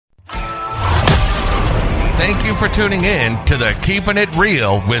Thank you for tuning in to the Keeping It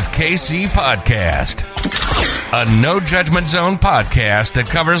Real with KC podcast, a no judgment zone podcast that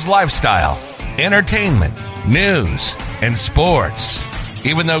covers lifestyle, entertainment, news, and sports.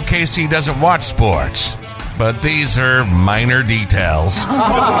 Even though KC doesn't watch sports, but these are minor details.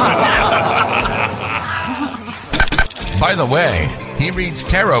 By the way, he reads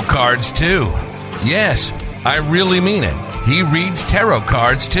tarot cards too. Yes, I really mean it. He reads tarot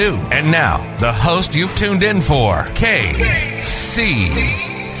cards too. And now, the host you've tuned in for, KC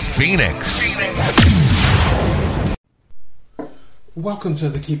Phoenix. Welcome to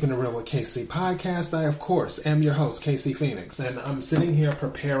the Keeping It Real with KC podcast. I, of course, am your host, KC Phoenix, and I'm sitting here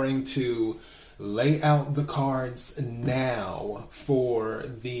preparing to lay out the cards now for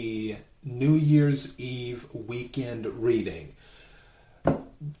the New Year's Eve weekend reading.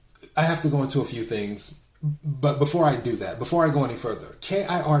 I have to go into a few things. But before I do that, before I go any further,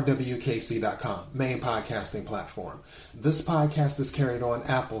 KIRWKC.com, main podcasting platform. This podcast is carried on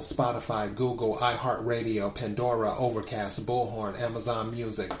Apple, Spotify, Google, iHeartRadio, Pandora, Overcast, Bullhorn, Amazon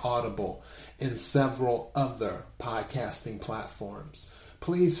Music, Audible, and several other podcasting platforms.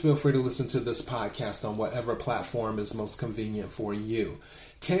 Please feel free to listen to this podcast on whatever platform is most convenient for you.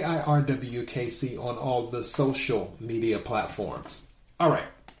 KIRWKC on all the social media platforms. All right.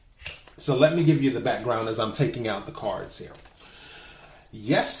 So let me give you the background as I'm taking out the cards here.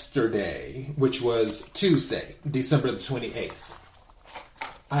 Yesterday, which was Tuesday, December the 28th,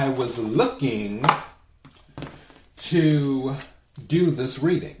 I was looking to do this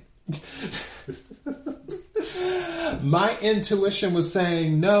reading. My intuition was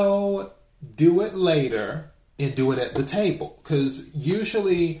saying, no, do it later and do it at the table. Because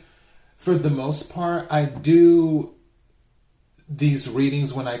usually, for the most part, I do these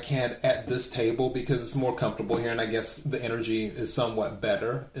readings when I can at this table because it's more comfortable here, and I guess the energy is somewhat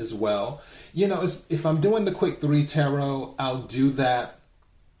better as well. You know, if I'm doing the quick 3 tarot, I'll do that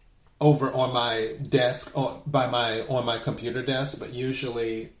over on my desk, on my computer desk, but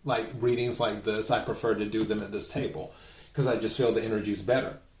usually like readings like this, I prefer to do them at this table because I just feel the energy is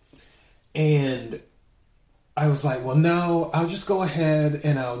better. And I was like, well, no, I'll just go ahead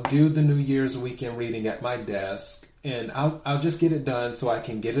and I'll do the New Year's weekend reading at my desk. And I'll just get it done so I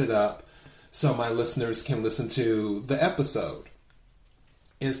can get it up so my listeners can listen to the episode.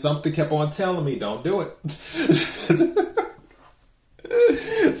 And something kept on telling me, don't do it.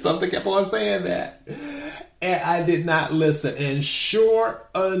 Something kept on saying that. And I did not listen. And sure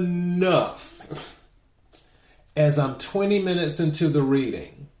enough, as I'm 20 minutes into the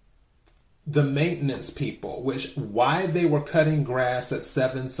reading, the maintenance people, why they were cutting grass at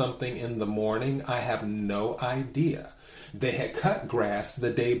 7-something in the morning, I have no idea. They had cut grass the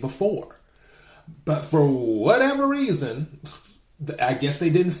day before. But for whatever reason, I guess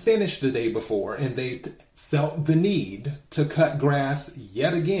they didn't finish the day before, and they felt the need to cut grass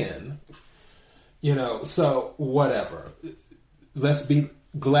yet again. You know, so whatever. Let's be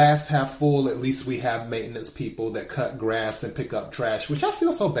glass half full. At least we have maintenance people that cut grass and pick up trash, which I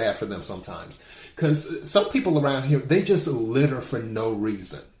feel so bad for them sometimes. Because some people around here, they just litter for no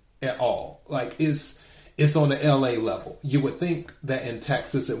reason at all. Like, it's on the LA level. You would think that in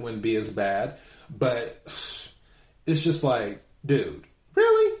Texas it wouldn't be as bad, but it's just like, dude,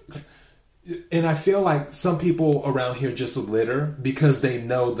 really? And I feel like some people around here just litter because they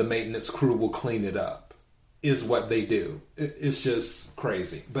know the maintenance crew will clean it up. Is what they do. It's just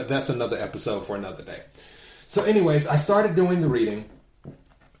crazy. But that's another episode for another day. So anyways, I started doing the reading.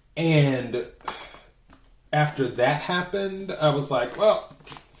 And after that happened, I was like, well,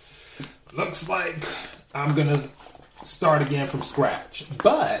 looks like I'm going to start again from scratch.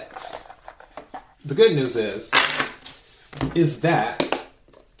 But the good news is that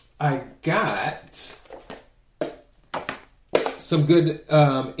I got some good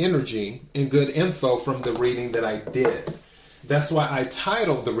energy and good info from the reading that I did. That's why I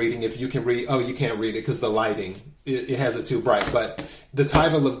titled the reading, if you can read, you can't read it because the lighting, it has it too bright. But the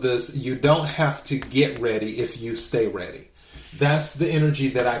title of this, you don't have to get ready if you stay ready. That's the energy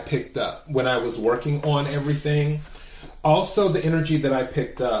that I picked up when I was working on everything. Also, the energy that I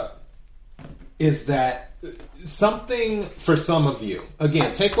picked up is that something for some of you,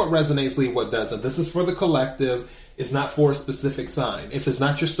 again, take what resonates, leave what doesn't. This is for the collective. It's not for a specific sign. If it's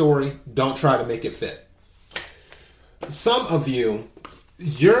not your story, don't try to make it fit. Some of you,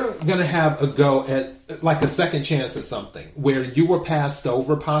 you're going to have a go at like a second chance at something where you were passed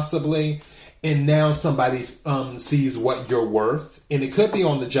over possibly, and now somebody sees what you're worth. And it could be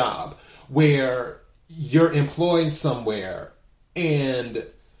on the job where you're employed somewhere and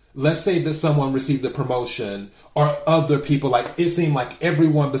let's say that someone received a promotion or other people, like it seemed like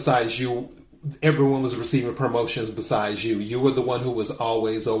everyone besides you everyone was receiving promotions besides you. You were the one who was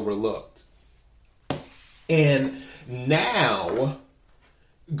always overlooked. And now,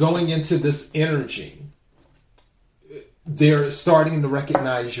 going into this energy, they're starting to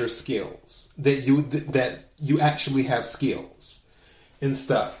recognize your skills, that you actually have skills and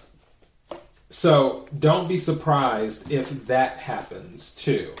stuff. So don't be surprised if that happens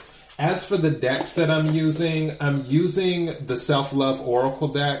too. As for the decks that I'm using the Self-Love Oracle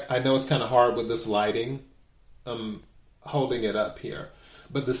deck. I know it's kind of hard with this lighting. I'm holding it up here.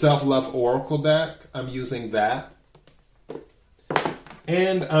 But the Self-Love Oracle deck, I'm using that.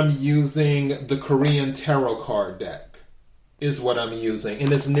 And I'm using the Korean Tarot card deck is what I'm using.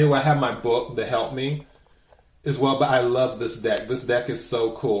 And it's new. I have my book to help me as well, but I love this deck. This deck is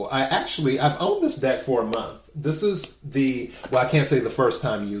so cool. I've owned this deck for a month. This is I can't say the first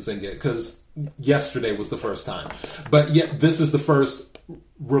time using it because yesterday was the first time. But yeah, this is the first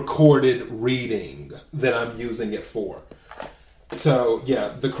recorded reading that I'm using it for. So yeah,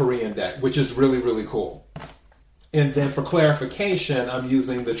 the Korean deck, which is really, really cool. And then for clarification, I'm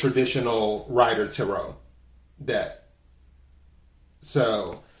using the traditional Rider Tarot deck.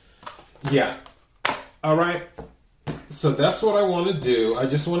 So, yeah. All right. So that's what I want to do. I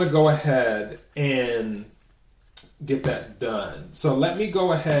just want to go ahead and get that done. So let me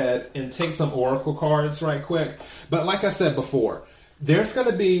go ahead and take some oracle cards right quick. But like I said before, there's going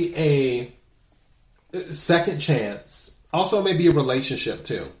to be a second chance. Also maybe a relationship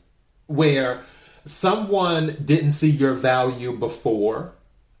too, where someone didn't see your value before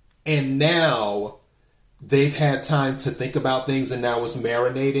and now they've had time to think about things and now it's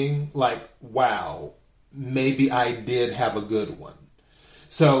marinating like, wow, maybe I did have a good one.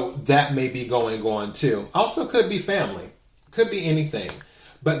 So that may be going on too. Also could be family, could be anything,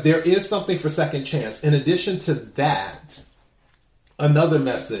 but there is something for second chance. In addition to that, another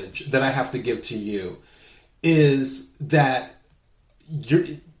message that I have to give to you is that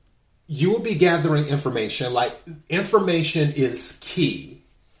you will be gathering information. Like, information is key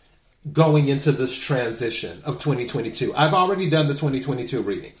going into this transition of 2022. I've already done the 2022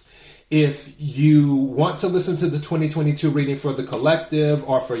 readings. If you want to listen to the 2022 reading for the collective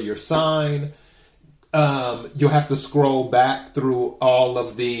or for your sign, you'll have to scroll back through all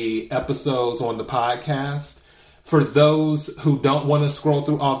of the episodes on the podcast. For those who don't want to scroll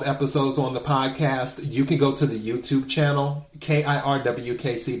through all the episodes on the podcast, you can go to the YouTube channel,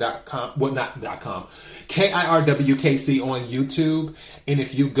 KIRWKC.com. Well, not .com. KIRWKC on YouTube. And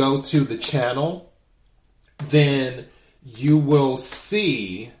if you go to the channel, then you will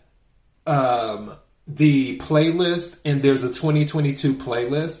see the playlist, and there's a 2022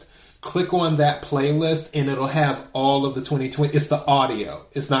 playlist. Click on that playlist, and it'll have all of the 2020. It's the audio.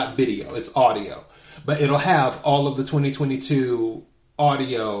 It's not video. It's audio. But it'll have all of the 2022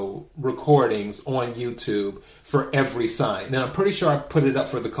 audio recordings on YouTube for every sign. Now, I'm pretty sure I put it up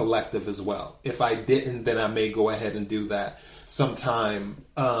for the collective as well. If I didn't, then I may go ahead and do that sometime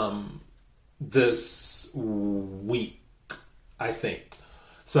this week, I think.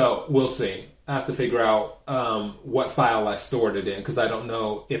 So we'll see. I have to figure out what file I stored it in, because I don't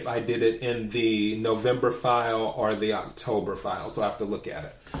know if I did it in the November file or the October file. So I have to look at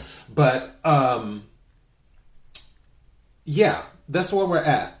it. But yeah, that's where we're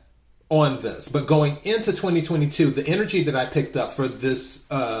at on this. But going into 2022, the energy that I picked up for this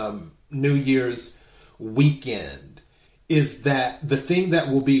New Year's weekend is that the thing that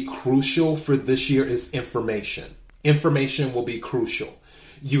will be crucial for this year is information. Information will be crucial.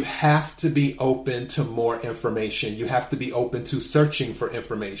 You have to be open to more information. You have to be open to searching for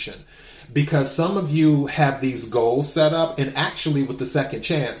information, because some of you have these goals set up, and actually with the second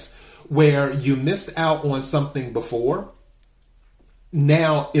chance, where you missed out on something before,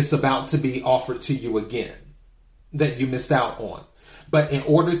 now it's about to be offered to you again that you missed out on. But in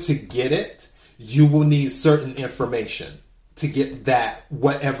order to get it, you will need certain information to get that,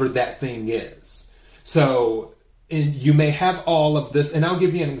 whatever that thing is. So, and you may have all of this, and I'll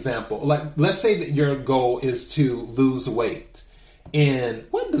give you an example. Like, let's say that your goal is to lose weight. And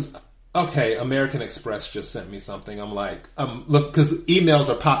okay, American Express just sent me something. I'm like, look, because emails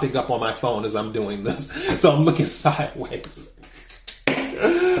are popping up on my phone as I'm doing this. So I'm looking sideways.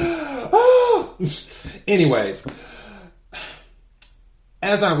 Anyways,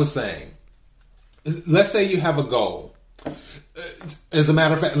 as I was saying, let's say you have a goal. As a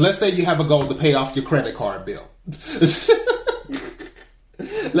matter of fact, let's say you have a goal to pay off your credit card bill.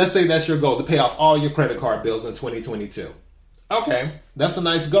 Let's say that's your goal, to pay off all your credit card bills in 2022. Okay, that's a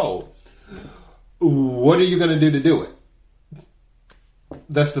nice goal. What are you going to do it?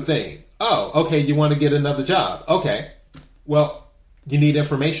 That's the thing. Oh, okay, you want to get another job. Okay, well, You need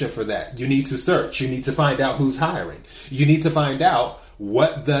information for that. You need to search. You need to find out who's hiring. You need to find out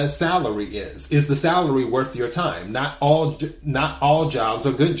what the salary is. Is the salary worth your time? Not all jobs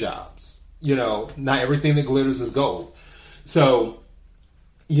are good jobs. Not everything that glitters is gold. So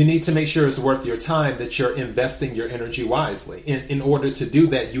you need to make sure it's worth your time, that you're investing your energy wisely. In order to do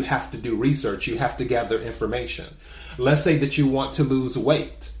that, you have to do research. You have to gather information. Let's say that you want to lose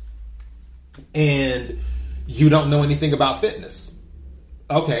weight and you don't know anything about fitness.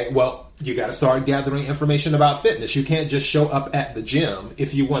 Okay, well, you got to start gathering information about fitness. You can't just show up at the gym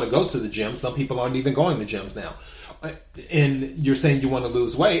if you want to go to the gym. Some people aren't even going to gyms now. And you're saying you want to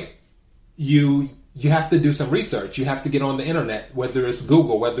lose weight. You have to do some research. You have to get on the internet, whether it's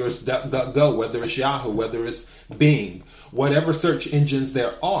Google, whether it's DuckDuckGo, whether it's Yahoo, whether it's Bing, whatever search engines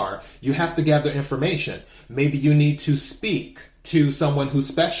there are, you have to gather information. Maybe you need to speak to someone who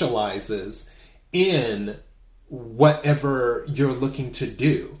specializes in whatever you're looking to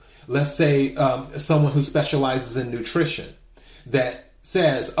do. Let's say someone who specializes in nutrition that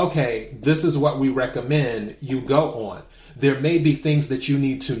says, okay, this is what we recommend you go on. There may be things that you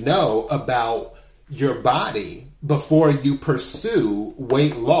need to know about your body before you pursue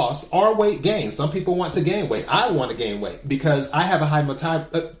weight loss or weight gain. Some people want to gain weight. I want to gain weight because I have a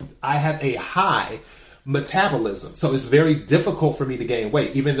high metabolism. So it's very difficult for me to gain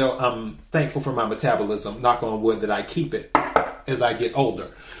weight, even though I'm thankful for my metabolism, knock on wood, that I keep it as I get older.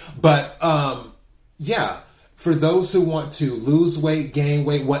 But for those who want to lose weight, gain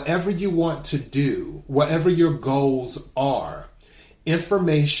weight, whatever you want to do, whatever your goals are,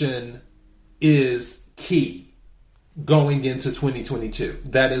 information is key going into 2022.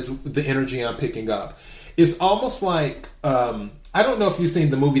 That is the energy I'm picking up. It's almost like, I don't know if you've seen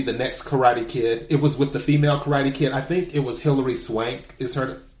the movie The Next Karate Kid. It was with the female Karate Kid. I think it was Hilary Swank is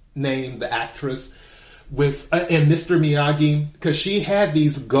her name, the actress, and Mr. Miyagi, because she had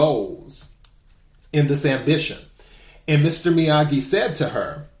these goals in this ambition. And Mr. Miyagi said to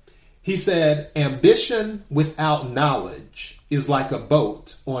her, he said, ambition without knowledge is like a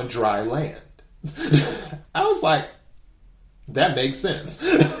boat on dry land. I was like, that makes sense.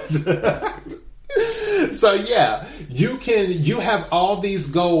 So yeah, you have all these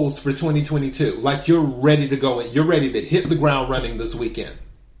goals for 2022. Like you're ready to go in. You're ready to hit the ground running this weekend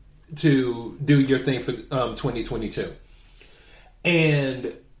to do your thing for 2022.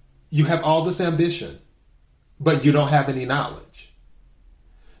 And you have all this ambition, but you don't have any knowledge.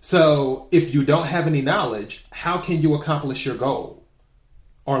 So if you don't have any knowledge, how can you accomplish your goal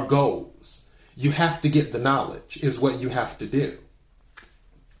or goals? You have to get the knowledge is what you have to do.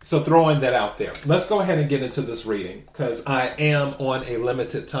 So throwing that out there. Let's go ahead and get into this reading because I am on a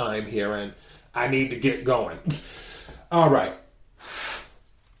limited time here and I need to get going. All right.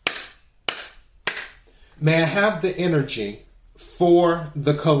 May I have the energy for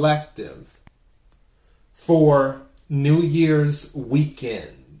the collective for New Year's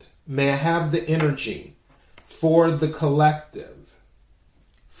weekend? May I have the energy for the collective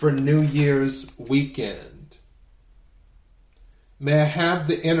for New Year's weekend? May I have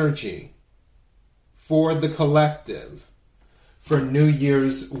the energy for the collective for New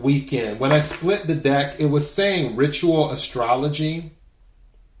Year's weekend? When I split the deck, it was saying ritual astrology.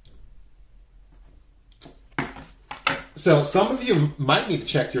 So some of you might need to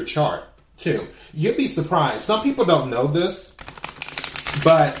check your chart too. You'd be surprised. Some people don't know this,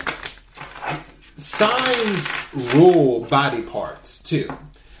 but signs rule body parts too.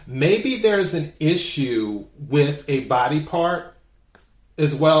 Maybe there's an issue with a body part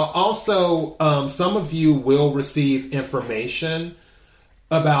as well. Also, some of you will receive information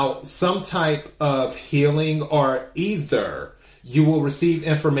about some type of healing, or either you will receive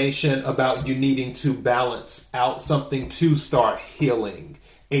information about you needing to balance out something to start healing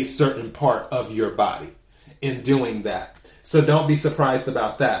a certain part of your body in doing that. So don't be surprised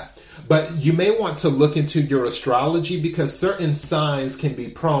about that. But you may want to look into your astrology because certain signs can be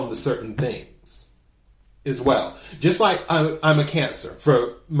prone to certain things as well. Just like I'm a Cancer.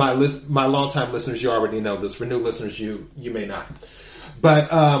 For my longtime listeners, you already know this. For new listeners, you may not.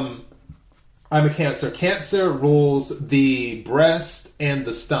 But I'm a Cancer. Cancer rules the breast and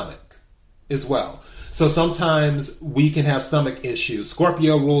the stomach as well. So sometimes we can have stomach issues.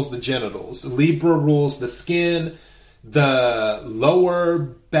 Scorpio rules the genitals. Libra rules the skin, the lower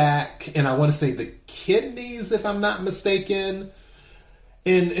back, and I want to say the kidneys, if I'm not mistaken,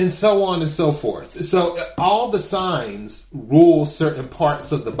 and so on and so forth. So all the signs rule certain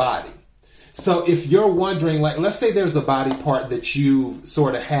parts of the body. So if you're wondering, like, let's say there's a body part that you've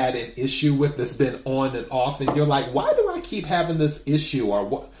sort of had an issue with that's been on and off, and you're like, why do I keep having this issue,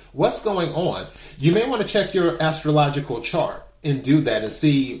 or what's going on? You may want to check your astrological chart and do that and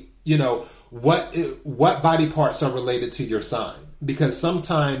see, what body parts are related to your sign. Because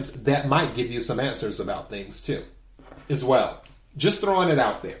sometimes that might give you some answers about things too, as well. Just throwing it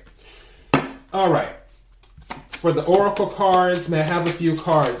out there. All right. For the oracle cards, may I have a few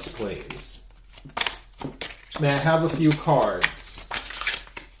cards, please? May I have a few cards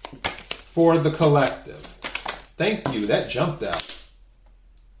for the collective? Thank you. That jumped out.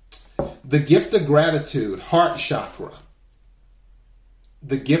 The gift of gratitude, heart chakra.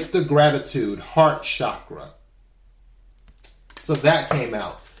 The gift of gratitude, heart chakra. So that came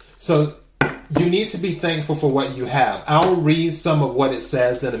out. So you need to be thankful for what you have. I'll read some of what it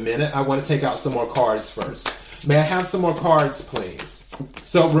says in a minute. I want to take out some more cards first. May I have some more cards, please?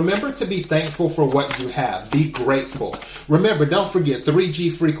 So remember to be thankful for what you have. Be grateful. Remember, don't forget,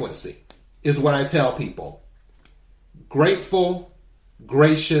 3G frequency is what I tell people. Grateful,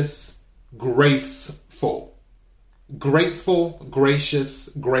 gracious, graceful. Grateful, gracious,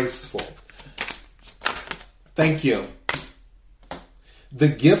 graceful. Thank you. The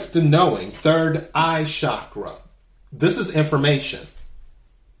gift of knowing, third eye chakra. This is information.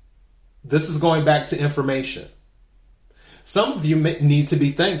 This is going back to information. Some of you need to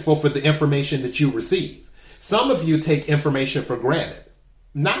be thankful for the information that you receive. Some of you take information for granted.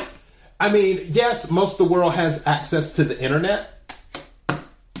 Yes, most of the world has access to the internet,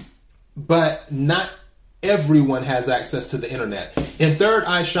 but not everyone has access to the internet. And third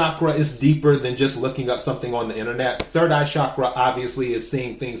eye chakra is deeper than just looking up something on the internet. Third eye chakra obviously is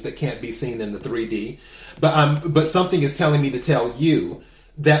seeing things that can't be seen in the 3D. But something is telling me to tell you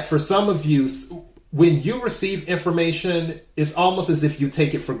that for some of you, when you receive information, it's almost as if you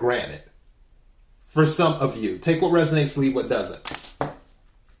take it for granted. For some of you, take what resonates, leave what doesn't.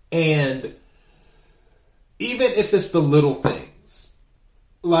 And even if it's the little things,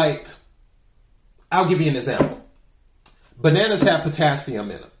 like, I'll give you an example. Bananas have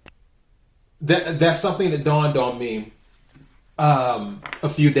potassium in them. That's something that dawned on me a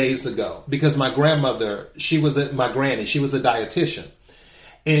few days ago, because my grandmother, she was a dietitian.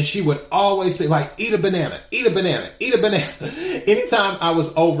 And she would always say, like, eat a banana, eat a banana, eat a banana. Anytime I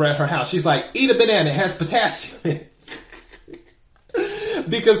was over at her house, she's like, eat a banana, it has potassium in it.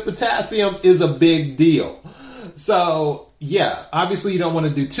 Because potassium is a big deal. So, yeah, obviously you don't want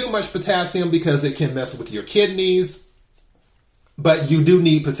to do too much potassium because it can mess with your kidneys. But you do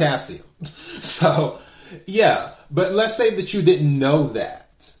need potassium. So, yeah. But let's say that you didn't know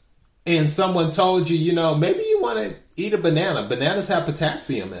that. And someone told you, maybe you want to eat a banana. Bananas have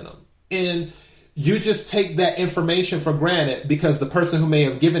potassium in them. And you just take that information for granted because the person who may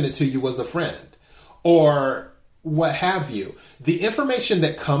have given it to you was a friend. Or what have you. The information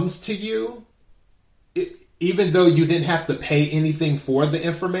that comes to you, even though you didn't have to pay anything for the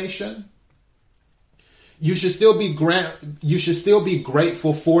information, you should still be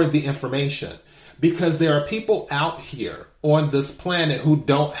grateful for the information, because there are people out here on this planet who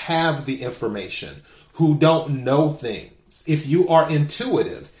don't have the information, who don't know things. If you are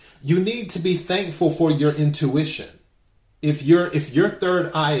intuitive, you need to be thankful for your intuition. If your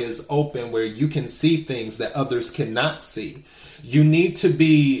third eye is open where you can see things that others cannot see, you need to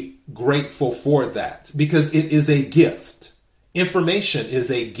be grateful for that, because it is a gift. Information is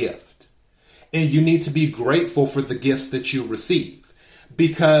a gift. And you need to be grateful for the gifts that you receive,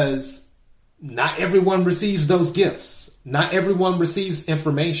 because not everyone receives those gifts. Not everyone receives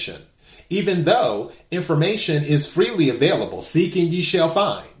information, even though information is freely available. Seek and ye shall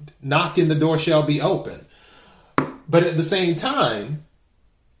find. Knock and the door shall be open. But at the same time,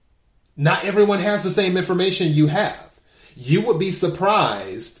 not everyone has the same information you have. You would be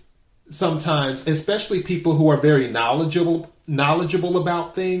surprised sometimes, especially people who are very knowledgeable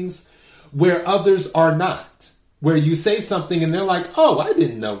about things, where others are not. Where you say something and they're like, oh, I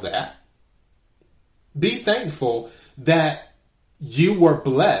didn't know that. Be thankful that you were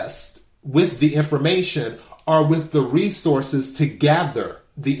blessed with the information or with the resources to gather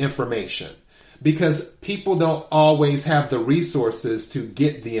the information. Because people don't always have the resources to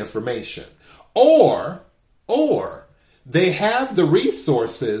get the information. Or they have the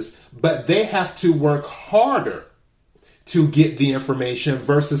resources, but they have to work harder to get the information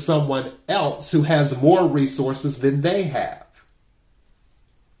versus someone else who has more resources than they have.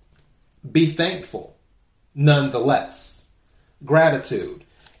 Be thankful, nonetheless. Gratitude,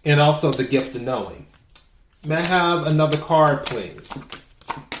 and also the gift of knowing. May I have another card, please?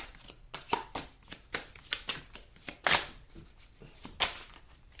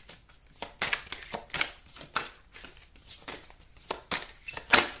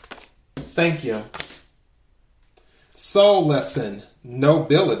 Thank you. Soul lesson,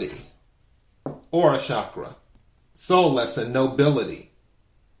 nobility, aura chakra. Soul lesson, nobility.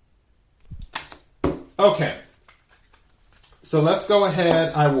 Okay. So let's go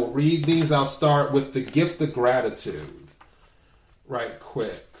ahead. I will read these. I'll start with the gift of gratitude right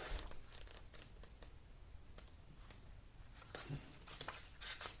quick.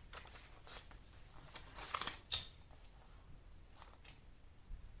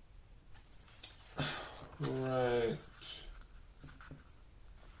 Right.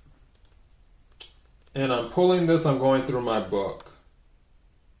 And I'm pulling this, I'm going through my book.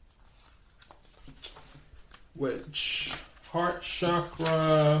 Which, heart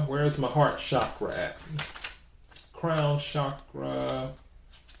chakra, where's my heart chakra at? Crown chakra.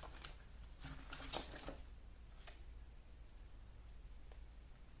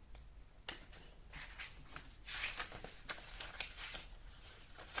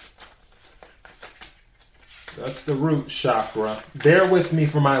 That's the root chakra. Bear with me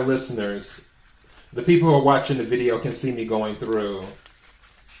for my listeners. The people who are watching the video can see me going through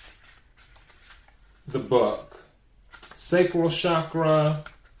the book. Sacral chakra.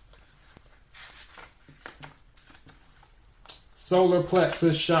 Solar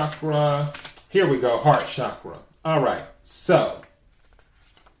plexus chakra. Here we go, heart chakra. All right, so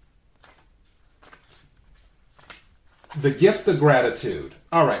the gift of gratitude.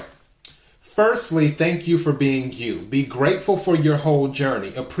 All right. Firstly, thank you for being you. Be grateful for your whole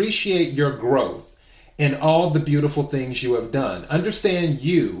journey. Appreciate your growth and all the beautiful things you have done. Understand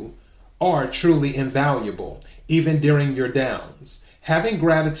you are truly invaluable, even during your downs. Having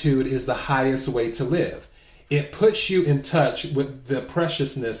gratitude is the highest way to live. It puts you in touch with the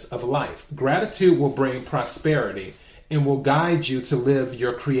preciousness of life. Gratitude will bring prosperity and will guide you to live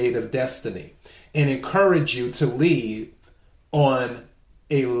your creative destiny and encourage you to lead on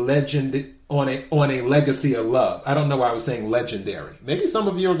a legacy of love. I don't know why I was saying legendary. Maybe some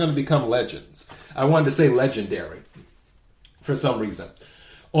of you are going to become legends. I wanted to say legendary for some reason.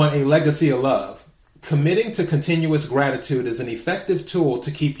 On a legacy of love. Committing to continuous gratitude is an effective tool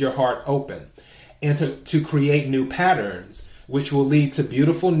to keep your heart open and to create new patterns, which will lead to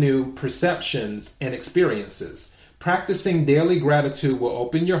beautiful new perceptions and experiences. Practicing daily gratitude will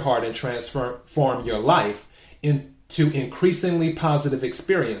open your heart and transform your life into increasingly positive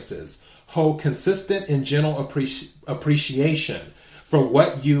experiences. Hold consistent and gentle appreciation for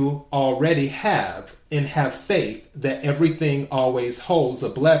what you already have and have faith that everything always holds a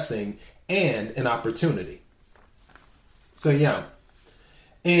blessing and an opportunity. So yeah.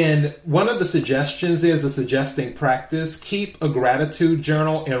 And one of the suggestions is a suggesting practice. Keep a gratitude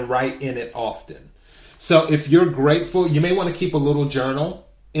journal and write in it often. So if you're grateful, you may want to keep a little journal.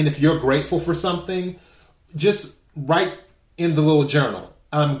 And if you're grateful for something, just write in the little journal,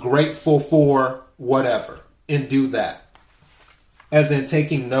 I'm grateful for whatever, and do that. As in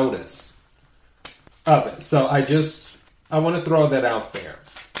taking notice of it. So I want to throw that out there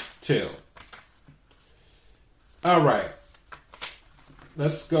too. All right.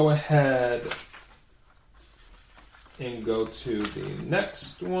 Let's go ahead and go to the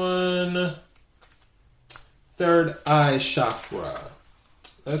next one. Third eye chakra.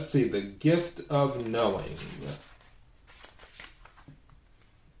 Let's see, the gift of knowing.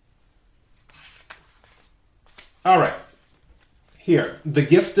 All right. Here, the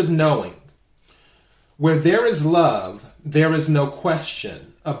gift of knowing. Where there is love, there is no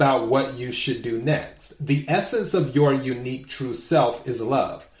question about what you should do next. The essence of your unique true self is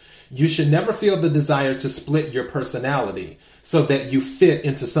love. You should never feel the desire to split your personality so that you fit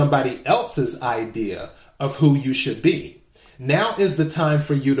into somebody else's idea of who you should be. Now is the time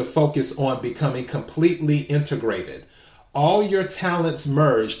for you to focus on becoming completely integrated. All your talents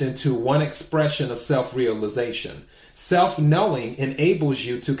merged into one expression of self-realization. Self-knowing enables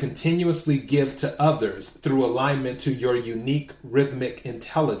you to continuously give to others through alignment to your unique rhythmic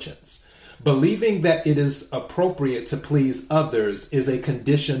intelligence. Believing that it is appropriate to please others is a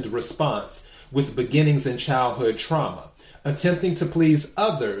conditioned response with beginnings in childhood trauma. Attempting to please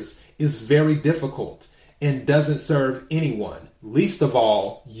others is very difficult and doesn't serve anyone, least of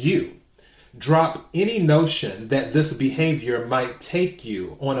all you. Drop any notion that this behavior might take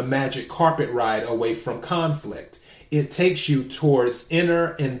you on a magic carpet ride away from conflict. It takes you towards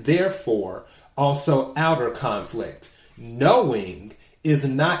inner and therefore also outer conflict. Knowing is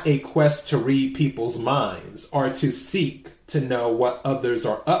not a quest to read people's minds or to seek to know what others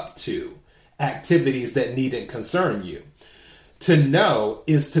are up to, activities that needn't concern you. To know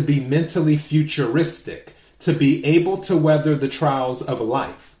is to be mentally futuristic, to be able to weather the trials of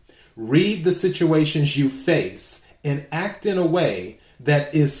life. Read the situations you face and act in a way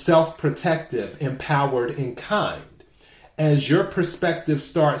that is self-protective, empowered, and kind. As your perspective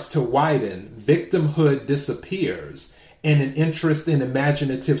starts to widen, victimhood disappears and an interest in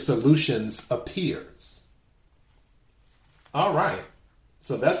imaginative solutions appears. All right.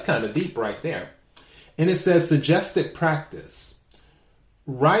 So that's kind of deep right there. And it says, suggested practice.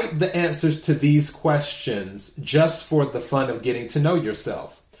 Write the answers to these questions just for the fun of getting to know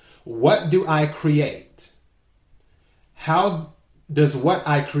yourself. What do I create? How does what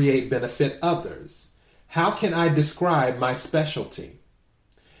I create benefit others? How can I describe my specialty?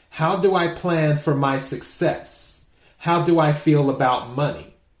 How do I plan for my success? How do I feel about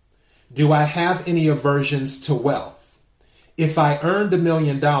money? Do I have any aversions to wealth? If I earned $1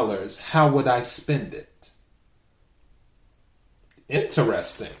 million, how would I spend it?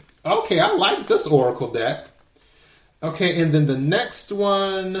 Interesting. Okay, I like this Oracle deck. Okay, and then the next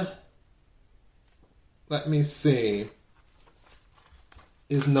one, let me see,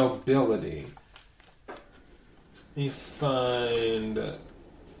 is nobility. Let me find,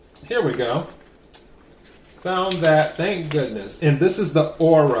 here we go. Found that, thank goodness. And this is the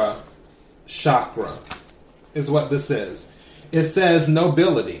Aura chakra, is what this is. It says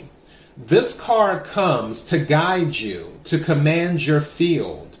nobility. This card comes to guide you, to command your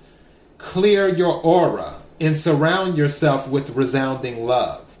field, clear your aura, and surround yourself with resounding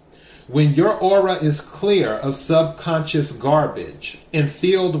love. When your aura is clear of subconscious garbage and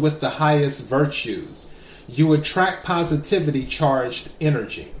filled with the highest virtues, you attract positivity charged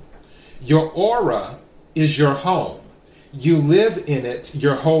energy. Your aura is your home. You live in it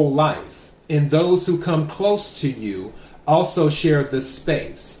your whole life, and those who come close to you also share this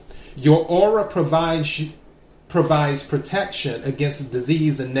space. Your aura provides protection against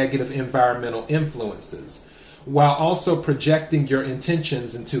disease and negative environmental influences, while also projecting your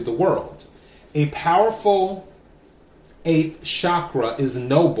intentions into the world. A powerful 8th chakra is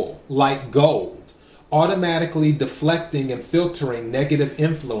noble, like gold, automatically deflecting and filtering negative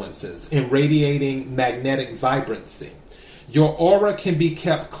influences and radiating magnetic vibrancy. Your aura can be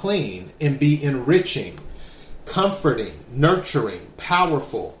kept clean and be enriching, comforting, nurturing,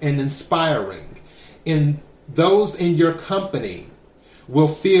 powerful, and inspiring. And those in your company will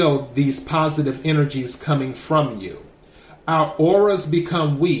feel these positive energies coming from you. Our auras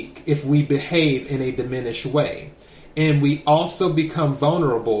become weak if we behave in a diminished way. And we also become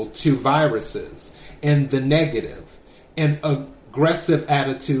vulnerable to viruses and the negative and aggressive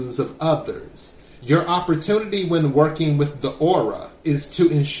attitudes of others. Your opportunity when working with the aura is to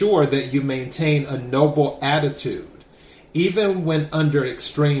ensure that you maintain a noble attitude, even when under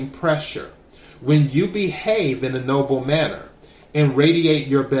extreme pressure. When you behave in a noble manner and radiate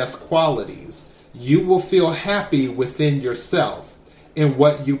your best qualities, you will feel happy within yourself, and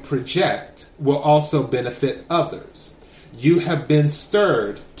what you project will also benefit others. You have been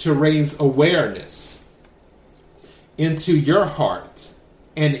stirred to raise awareness into your heart,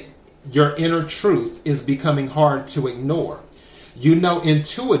 and your inner truth is becoming hard to ignore. You know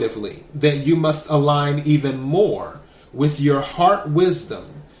intuitively that you must align even more with your heart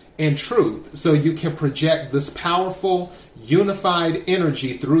wisdom and truth so you can project this powerful, unified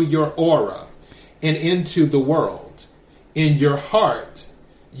energy through your aura and into the world. In your heart,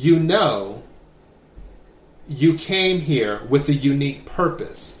 you know you came here with a unique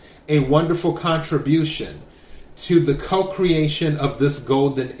purpose, a wonderful contribution to the co-creation of this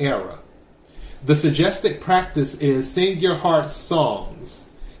golden era. The suggested practice is sing your heart's songs,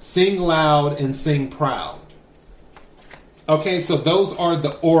 sing loud and sing proud. Okay, so those are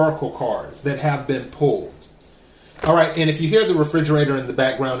the oracle cards that have been pulled. All right, and if you hear the refrigerator in the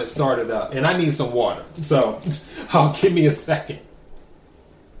background, it started up, and I need some water, so give me a second.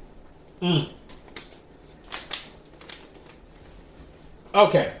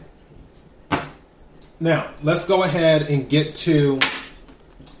 Okay. Now, let's go ahead and get to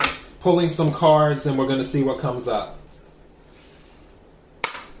pulling some cards, and we're going to see what comes up.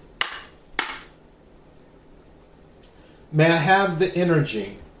 May I have the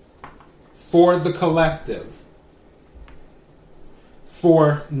energy for the collective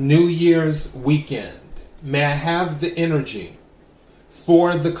for New Year's weekend? May I have the energy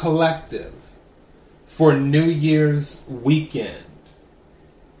for the collective for New Year's weekend?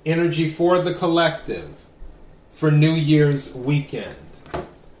 Energy for the collective for New Year's weekend.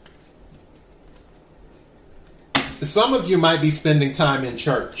 Some of you might be spending time in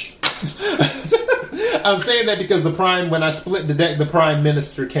church. I'm saying that because when I split the deck, the Prime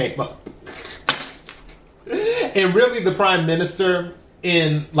Minister came up. And really the Prime Minister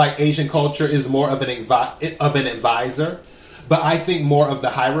in like Asian culture is more of an advisor, but I think more of the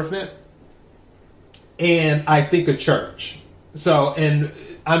Hierophant. And I think a church. So, and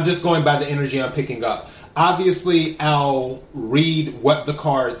I'm just going by the energy I'm picking up. Obviously, I'll read what the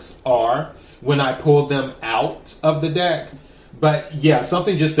cards are when I pull them out of the deck. But yeah,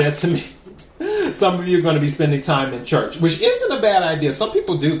 something just said to me, some of you are going to be spending time in church, which isn't a bad idea. Some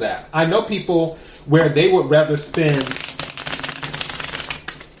people do that. I know people where they would rather spend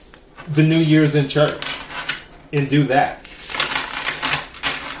the New Year's in church and do that.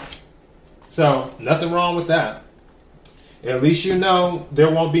 So, nothing wrong with that. At least you know there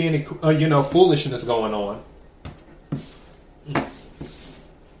won't be any, foolishness going on.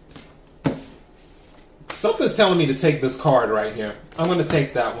 Something's telling me to take this card right here. I'm going to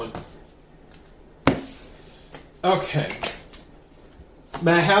take that one. Okay.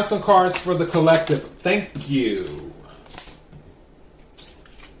 May I have some cards for the collective? Thank you.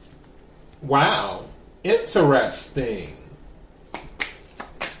 Wow. Interesting.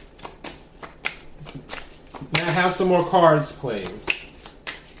 May I have some more cards, please?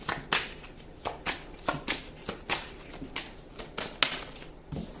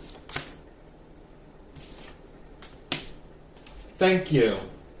 Thank you.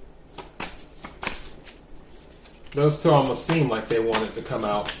 Those two almost seem like they wanted to come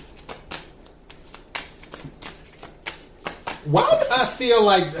out. Why do I feel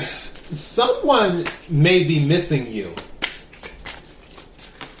like someone may be missing you?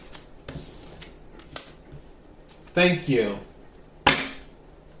 Thank you.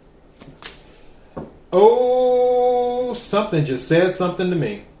 Oh, something just said something to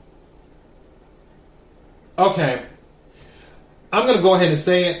me. Okay. I'm going to go ahead and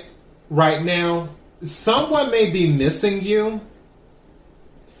say it right now. Someone may be missing you,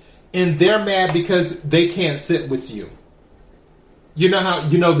 and they're mad because they can't sit with you. You know how,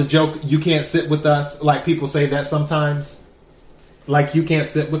 the joke, you can't sit with us? Like people say that sometimes. Like you can't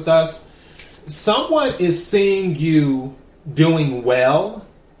sit with us. Someone is seeing you doing well.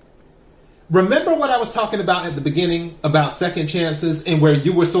 Remember what I was talking about at the beginning about second chances and where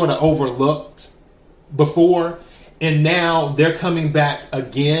you were sort of overlooked before, and now they're coming back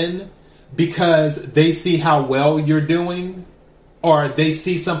again because they see how well you're doing, or they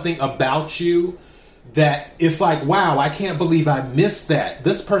see something about you that it's like, wow, I can't believe I missed that.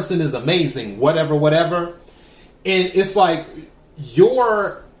 This person is amazing, whatever. And it's like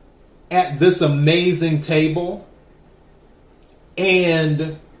you're at this amazing table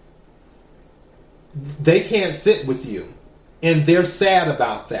and they can't sit with you. And they're sad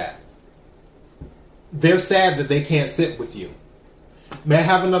about that. They're sad that they can't sit with you. May I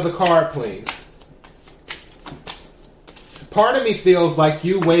have another card, please? Part of me feels like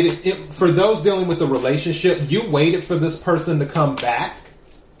you waited, for those dealing with a relationship, you waited for this person to come back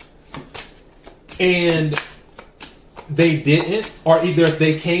and they didn't, or either if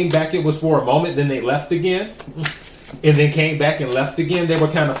they came back it was for a moment, then they left again, and then came back and left again. They were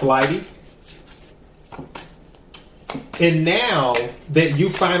kind of flighty. And now that you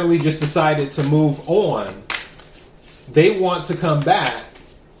finally just decided to move on, they want to come back.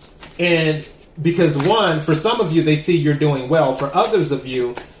 And because one, for some of you, they see you're doing well. For others of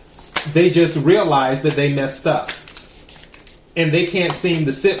you, they just realize that they messed up. And they can't seem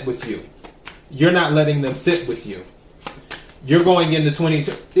to sit with you. You're not letting them sit with you. You're going into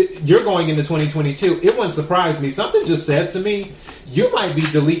 2022. It wouldn't surprise me. Something just said to me, you might be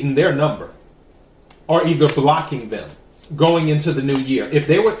deleting their number or either blocking them going into the new year. If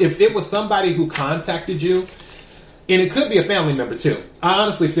it was somebody who contacted you, and it could be a family member too. I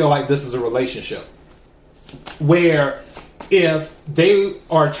honestly feel like this is a relationship where if they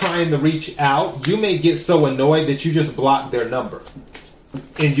are trying to reach out, you may get so annoyed that you just block their number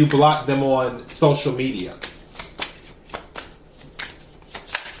and you block them on social media.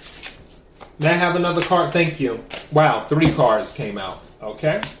 May I have another card? Thank you. Wow, 3 cards came out.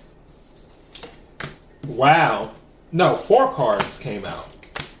 Okay. Wow. No, 4 cards came out.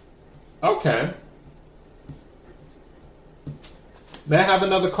 Okay. May I have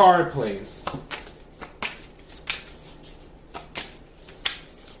another card, please?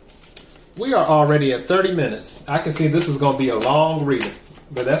 We are already at 30 minutes. I can see this is going to be a long reading,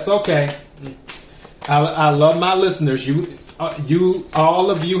 but that's okay. I love my listeners.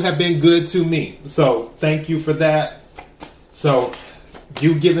 All of you have been good to me. So thank you for that. So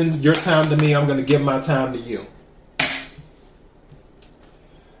you giving your time to me, I'm going to give my time to you.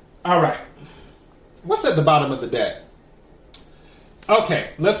 All right. What's at the bottom of the deck? Okay,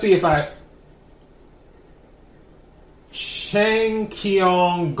 let's see if I... Chang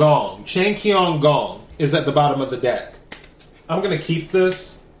Kyung Gong. Chang Kyung Gong is at the bottom of the deck. I'm going to keep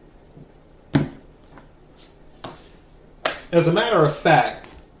this. As a matter of fact,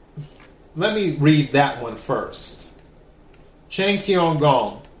 let me read that one first. Chang Kyung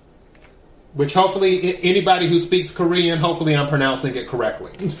Gong. which hopefully anybody who speaks Korean, hopefully I'm pronouncing it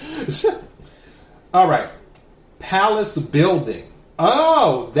correctly. All right. Palace building.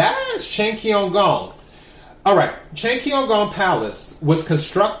 Oh, that's Cheonggyeong. All right. Cheonggyeong Palace was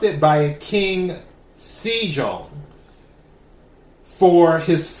constructed by King Sejong for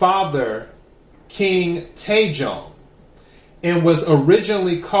his father, King Taejong, and was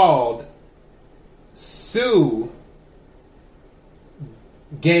originally called Su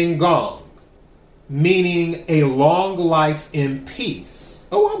Ganggong, meaning a long life in peace.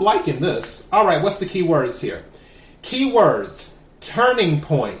 Oh, I'm liking this. All right, what's the key words here? Keywords: turning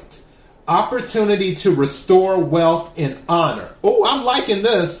point, opportunity to restore wealth and honor. Oh, I'm liking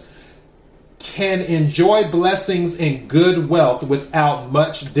this. Can enjoy blessings and good wealth without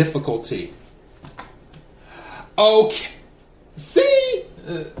much difficulty. Okay. See?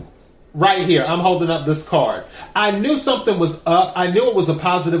 Right here, I'm holding up this card. I knew something was up. I knew it was a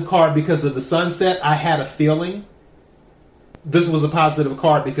positive card because of the sunset. I had a feeling this was a positive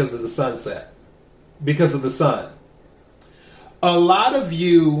card because of the sunset. Because of the sun. A lot of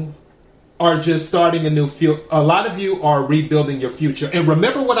you are just starting a new future. A lot of you are rebuilding your future. And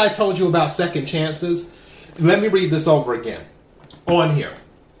remember what I told you about second chances? Let me read this over again. On here.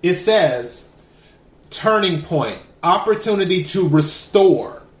 It says, turning point, opportunity to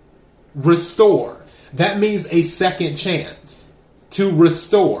restore. Restore. That means a second chance. To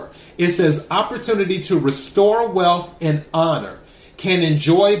restore. It says opportunity to restore wealth and honor. Can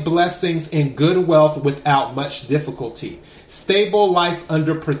enjoy blessings and good wealth without much difficulty. Stable life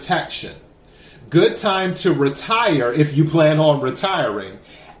under protection. Good time to retire if you plan on retiring.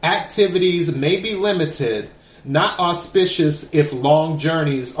 Activities may be limited. Not auspicious if long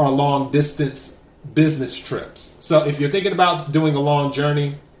journeys or long distance business trips. So if you're thinking about doing a long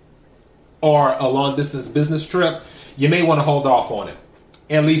journey or a long distance business trip, you may want to hold off on it.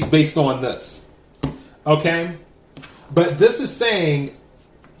 At least based on this. Okay? But this is saying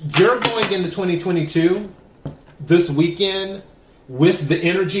you're going into 2022 this weekend with the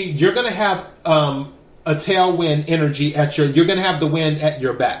energy. You're going to have a tailwind energy you're going to have the wind at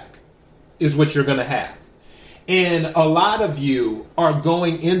your back is what you're going to have. And a lot of you are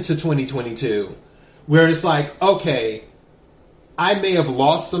going into 2022 where it's like, okay, I may have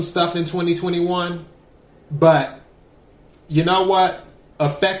lost some stuff in 2021, but you know what?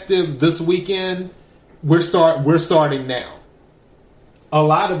 Effective this weekend, we're starting now. A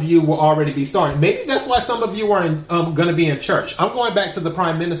lot of you will already be starting. Maybe that's why some of you are going to be in church. I'm going back to the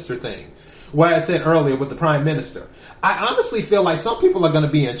prime minister thing, what I said earlier with the prime minister. I honestly feel like some people are going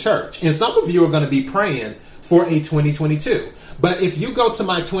to be in church, and some of you are going to be praying for a 2022. But if you go to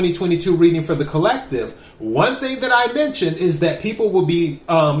my 2022 reading for the collective, one thing that I mentioned is that people will be,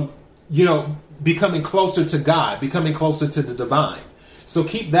 becoming closer to God, becoming closer to the divine. So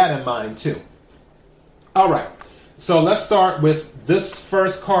keep that in mind too. All right. So let's start with this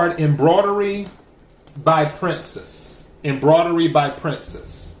first card, Embroidery by Princess. Embroidery by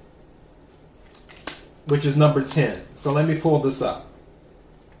Princess, which is number 10. So let me pull this up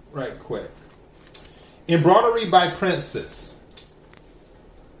right quick. Embroidery by Princess.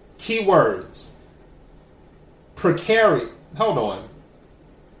 Keywords. Precarious. Hold on.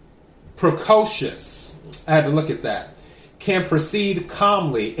 Precocious. I had to look at that. Can proceed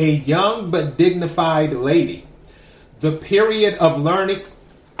calmly. A young but dignified lady. The period of learning.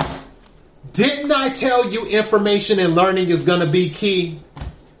 Didn't I tell you information and learning is going to be key?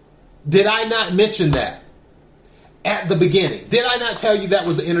 Did I not mention that at the beginning? Did I not tell you that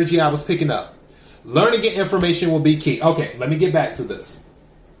was the energy I was picking up? Learning and information will be key. Okay, let me get back to this.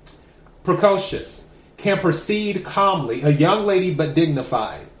 Precocious. Can proceed calmly. A young lady but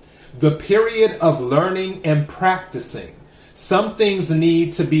dignified. The period of learning and practicing. Some things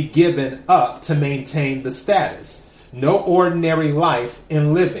need to be given up to maintain the status. No ordinary life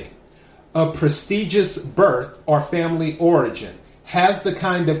in living. A prestigious birth or family origin has the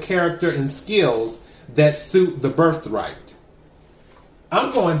kind of character and skills that suit the birthright.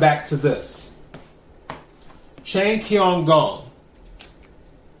 I'm going back to this. Cheonggyeong.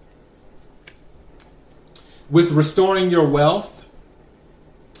 With restoring your wealth,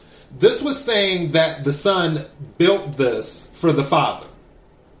 this was saying that the son built this for the father.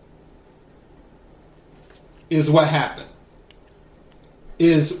 Is what happened.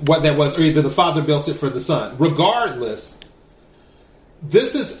 Is what that was. Or either the father built it for the son. Regardless,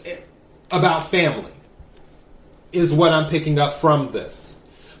 this is about family. Is what I'm picking up from this.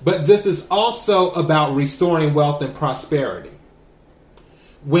 But this is also about restoring wealth and prosperity.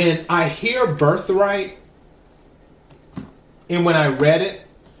 When I hear birthright, and when I read it,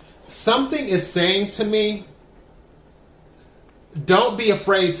 something is saying to me, Don't be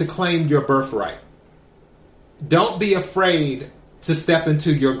afraid to claim your birthright. Don't be afraid to step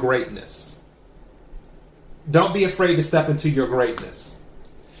into your greatness. Don't be afraid to step into your greatness.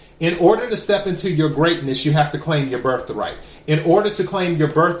 In order to step into your greatness, you have to claim your birthright. In order to claim your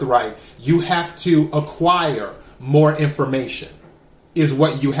birthright, you have to acquire more information, is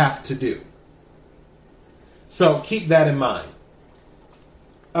what you have to do. So keep that in mind.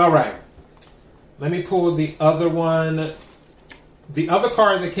 All right. Let me pull the other one. The other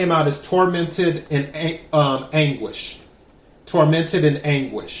card that came out is Tormented in Anguish. Tormented in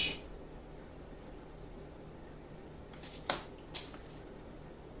Anguish.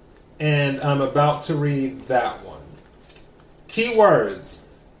 And I'm about to read that one. Keywords.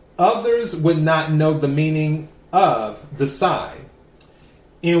 Others would not know the meaning of the sigh.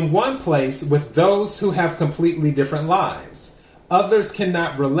 In one place with those who have completely different lives. Others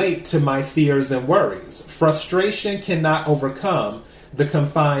cannot relate to my fears and worries. Frustration cannot overcome the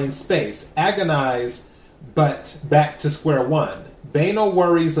confined space. Agonize, but back to square one. Banal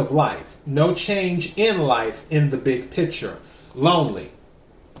worries of life. No change in life in the big picture. Lonely.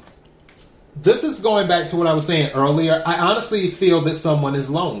 This is going back to what I was saying earlier. I honestly feel that someone is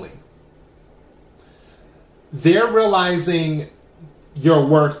lonely. They're realizing your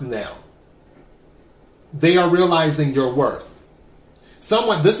worth now. They are realizing your worth.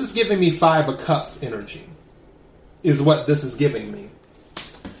 This is giving me 5 of Cups energy, is what this is giving me.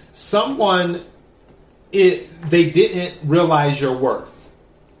 Someone, they didn't realize your worth.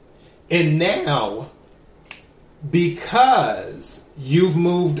 And now, because you've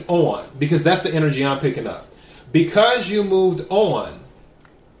moved on, because that's the energy I'm picking up. Because you moved on,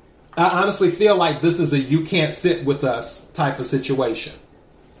 I honestly feel like this is a you can't sit with us type of situation.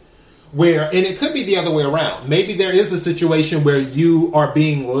 Where, and it could be the other way around. Maybe there is a situation where you are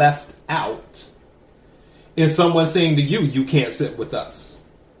being left out. And someone saying to you, you can't sit with us.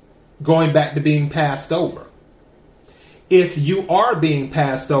 Going back to being passed over. If you are being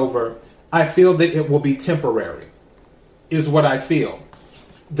passed over, I feel that it will be temporary. Is what I feel.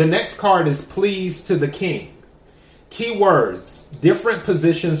 The next card is Pleas to the King. Keywords, different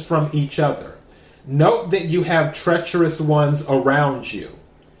positions from each other. Note that you have treacherous ones around you.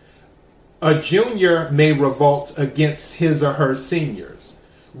 A junior may revolt against his or her seniors.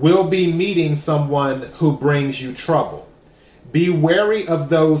 Will be meeting someone who brings you trouble. Be wary of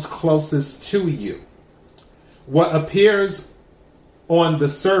those closest to you. What appears on the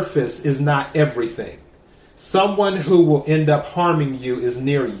surface is not everything. Someone who will end up harming you is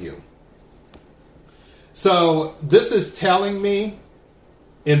near you. So this is telling me,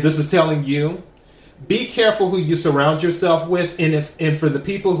 and this is telling you, be careful who you surround yourself with. And for the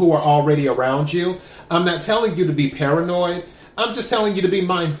people who are already around you, I'm not telling you to be paranoid. I'm just telling you to be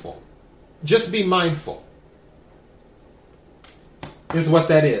mindful. Just be mindful. Is what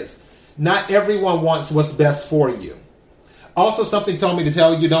that is. Not everyone wants what's best for you. Also, something told me to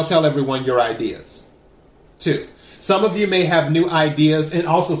tell you, don't tell everyone your ideas. 2. Some of you may have new ideas, and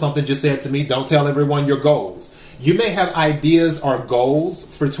also something just said to me, don't tell everyone your goals. You may have ideas or goals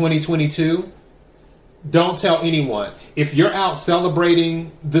for 2022. Don't tell anyone. If you're out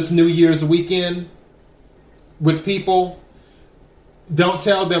celebrating this New Year's weekend with people, don't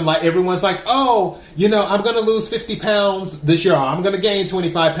tell them like everyone's like, oh, I'm going to lose 50 pounds this year. Or I'm going to gain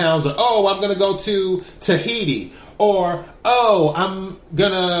 25 pounds. Or, oh, I'm going to go to Tahiti. Or, oh, I'm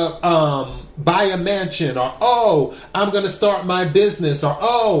going to buy a mansion. Or, oh, I'm going to start my business. Or,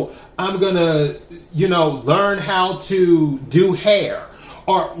 oh, I'm going to, learn how to do hair.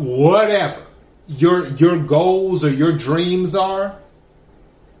 Or whatever your goals or your dreams are.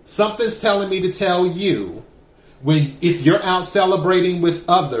 Something's telling me to tell you, if you're out celebrating with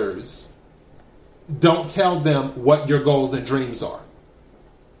others, don't tell them what your goals and dreams are.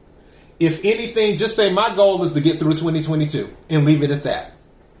 If anything, just say my goal is to get through 2022 and leave it at that.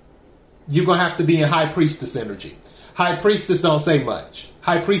 You're going to have to be in High Priestess energy. High Priestess don't say much.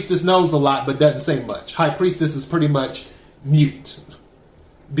 High Priestess knows a lot but doesn't say much. High Priestess is pretty much mute.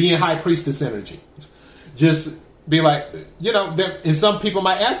 Be in High Priestess energy. Just be like, and some people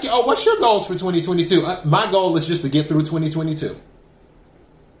might ask you, oh, what's your goals for 2022? My goal is just to get through 2022.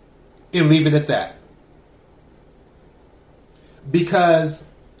 And leave it at that. Because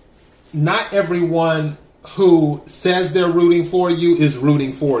not everyone who says they're rooting for you is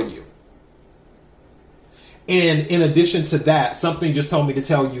rooting for you. And in addition to that, something just told me to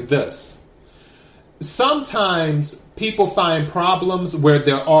tell you this. Sometimes people find problems where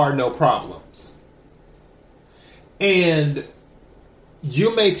there are no problems. And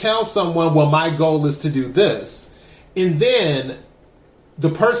you may tell someone, well, my goal is to do this. And then the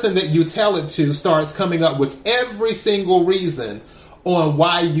person that you tell it to starts coming up with every single reason on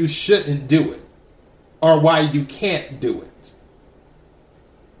why you shouldn't do it or why you can't do it.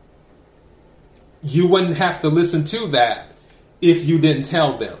 You wouldn't have to listen to that if you didn't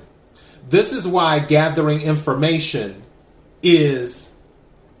tell them. This is why gathering information is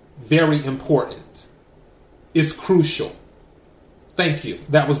very important. It's crucial. Thank you.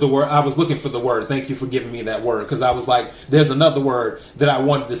 That was the word. I was looking for the word. Thank you for giving me that word, because I was like, there's another word that I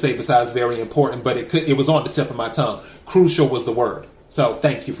wanted to say besides very important, but it was on the tip of my tongue. Crucial was the word. So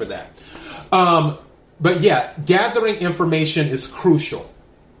thank you for that. But yeah, gathering information is crucial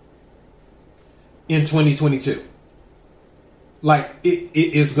in 2022. Like, it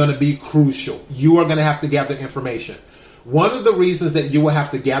is going to be crucial. You are going to have to gather information. One of the reasons that you will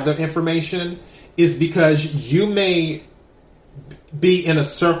have to gather information is because you may be in a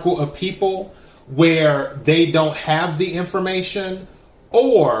circle of people where they don't have the information,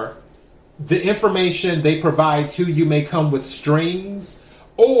 or the information they provide to you may come with strings,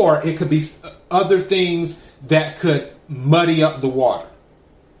 or it could be other things that could muddy up the water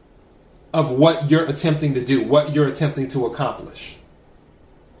of what you're attempting to do, what you're attempting to accomplish.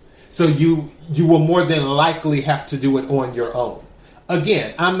 So you will more than likely have to do it on your own.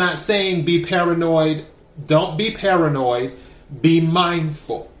 Again, I'm not saying be paranoid. Don't be paranoid. Be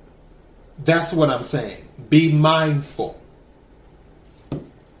mindful. That's what I'm saying. Be mindful.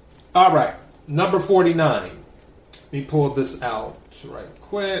 All right. Number 49. Let me pull this out right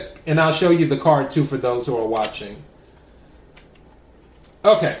quick. And I'll show you the card too for those who are watching.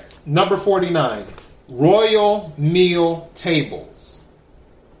 Okay. Number 49. Royal meal tables.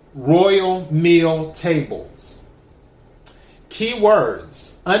 Royal meal tables.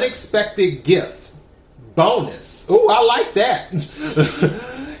 Keywords. Unexpected gift. Bonus. Oh, I like that.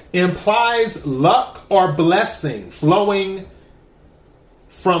 Implies luck or blessing flowing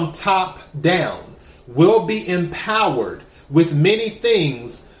from top down. Will be empowered with many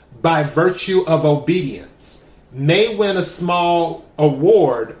things by virtue of obedience. May win a small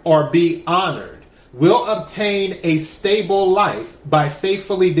award or be honored. Will obtain a stable life by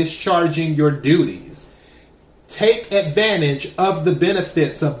faithfully discharging your duties. Take advantage of the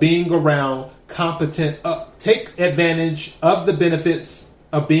benefits of being around competent. Take advantage of the benefits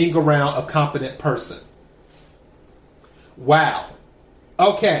of being around a competent person. Wow.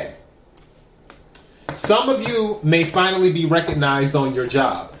 Okay. Some of you may finally be recognized on your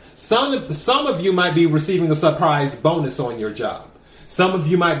job. Some of you might be receiving a surprise bonus on your job. Some of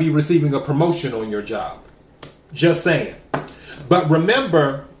you might be receiving a promotion on your job. Just saying. But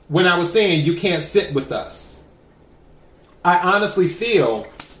remember, when I was saying you can't sit with us, I honestly feel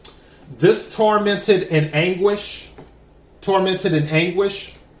this tormented in anguish,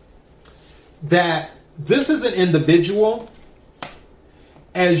 that this is an individual,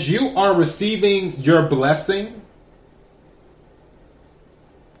 as you are receiving your blessing,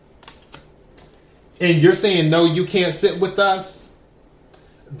 and you're saying, no, you can't sit with us,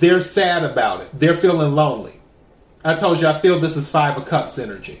 they're sad about it. They're feeling lonely. I told you, I feel this is 5 of Cups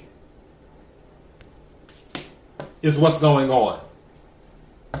energy. Is what's going on.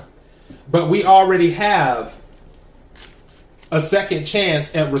 But we already have a second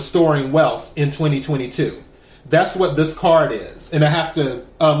chance at restoring wealth in 2022. That's what this card is. And I have to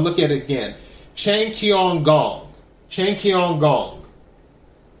look at it again. Chang Kyung Gong. Chang Kyung Gong.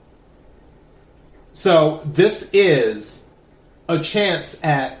 So this is a chance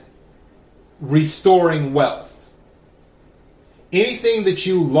at restoring wealth. Anything that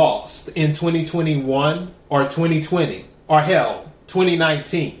you lost in 2021 or 2020 or hell,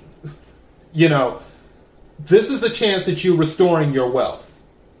 2019, this is the chance that you're restoring your wealth.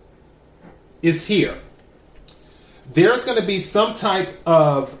 It's here. There's going to be some type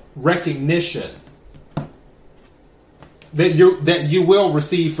of recognition that you will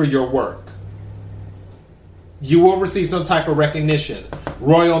receive for your work. You will receive some type of recognition.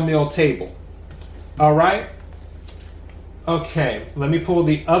 Royal meal table. All right? Okay, let me pull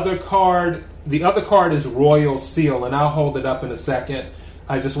the other card. The other card is Royal Seal, and I'll hold it up in a second.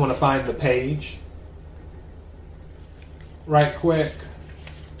 I just want to find the page right quick.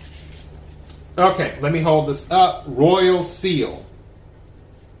 Okay, let me hold this up. Royal Seal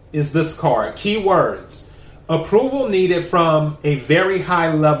is this card. Keywords. Approval needed from a very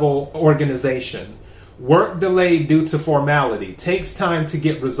high level organization. Work delayed due to formality. Takes time to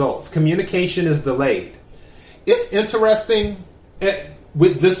get results. Communication is delayed. It's interesting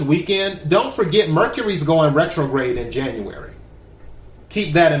with this weekend. Don't forget Mercury's going retrograde in January.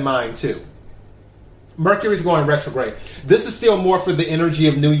 Keep that in mind too. Mercury's going retrograde. This is still more for the energy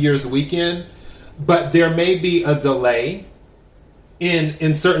of New Year's weekend, but there may be a delay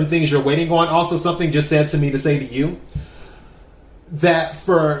in certain things you're waiting on. Also, something just said to me to say to you that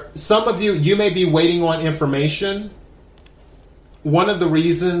for some of you, you may be waiting on information. One of the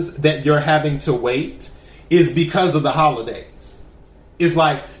reasons that you're having to wait is because of the holidays. It's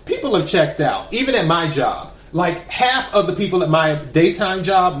like people have checked out, even at my job. Like half of the people at my daytime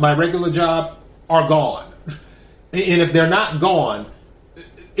job, my regular job, are gone. And if they're not gone,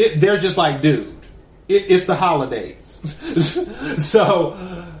 they're just like, dude, it's the holidays. So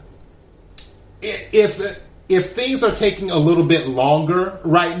if things are taking a little bit longer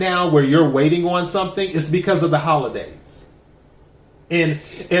right now where you're waiting on something, it's because of the holidays. And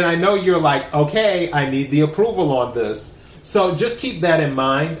I know you're like, okay, I need the approval on this. So just keep that in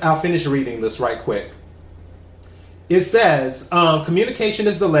mind. I'll finish reading this right quick. It says, communication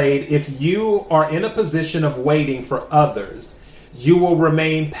is delayed. If you are in a position of waiting for others, you will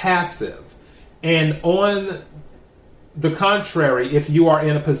remain passive. And on the contrary, if you are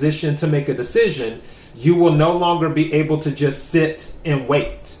in a position to make a decision, you will no longer be able to just sit and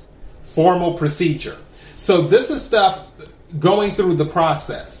wait. Formal procedure. So this is stuff going through the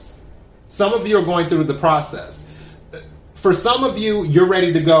process. Some of you are going through the process. For some of you, you're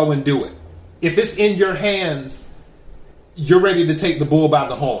ready to go and do it. If it's in your hands, you're ready to take the bull by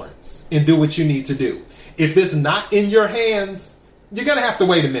the horns and do what you need to do. If it's not in your hands, you're going to have to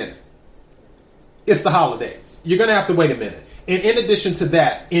wait a minute. It's the holidays. You're going to have to wait a minute. And in addition to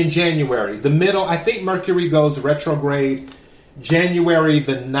that, in January, the middle, I think Mercury goes retrograde January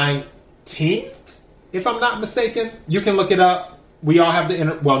the 19th, if I'm not mistaken. You can look it up. We all have the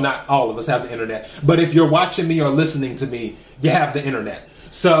internet. Well, not all of us have the internet. But if you're watching me or listening to me, you have the internet.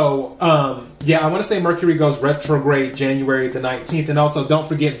 So, I want to say Mercury goes retrograde January the 19th. And also, don't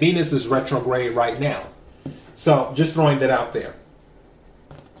forget, Venus is retrograde right now. So, just throwing that out there.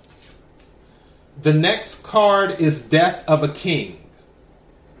 The next card is Death of a King.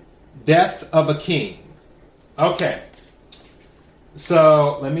 Death of a King. Okay.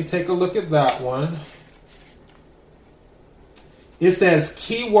 So, let me take a look at that one. It says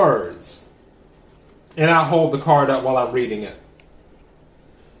keywords. And I'll hold the card up while I'm reading it.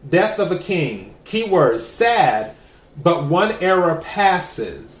 Death of a King. Keywords. Sad, but one era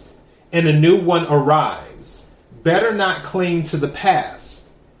passes and a new one arrives. Better not cling to the past.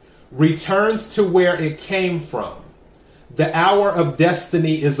 Returns to where it came from. The hour of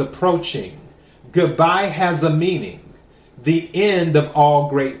destiny is approaching. Goodbye has a meaning. The end of all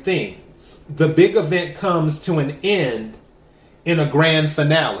great things. The big event comes to an end in a grand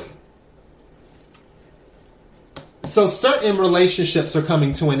finale. So certain relationships are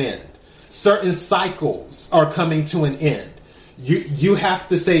coming to an end. Certain cycles are coming to an end. You have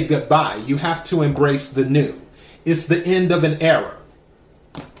to say goodbye. You have to embrace the new. It's the end of an era.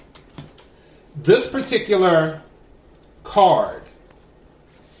 This particular card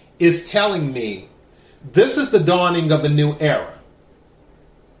is telling me this is the dawning of a new era.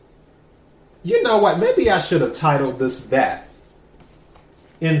 You know what? Maybe I should have titled this that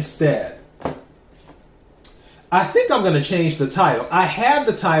instead. I think I'm going to change the title. I had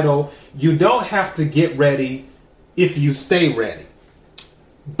the title, You Don't Have to Get Ready If You Stay Ready.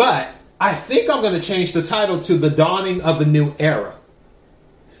 But I think I'm going to change the title to The Dawning of a New Era.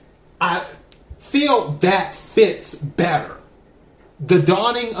 I feel that fits better. The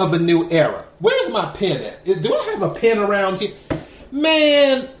dawning of a new era. Where's my pen at? Do I have a pen around here?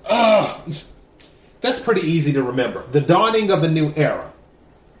 Man, that's pretty easy to remember. The dawning of a new era.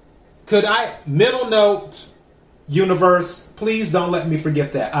 Could I, middle note, universe, please don't let me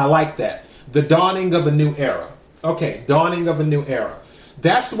forget that. I like that. The dawning of a new era. Okay, dawning of a new era.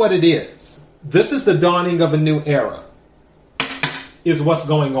 That's what it is. This is the dawning of a new era. Is what's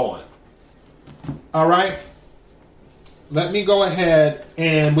going on. All right, let me go ahead,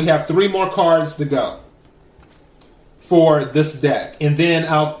 and we have 3 more cards to go for this deck. And then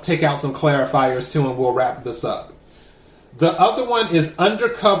I'll take out some clarifiers too, and we'll wrap this up. The other one is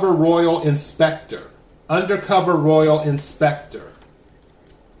Undercover Royal Inspector. Undercover Royal Inspector.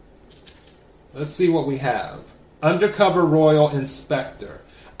 Let's see what we have. Undercover Royal Inspector.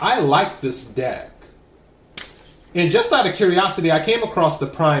 I like this deck. And just out of curiosity, I came across the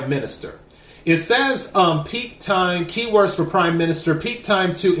Prime Minister. It says peak time, keywords for Prime Minister, peak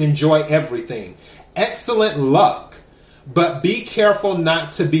time to enjoy everything. Excellent luck, but be careful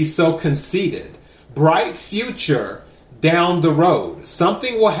not to be so conceited. Bright future down the road.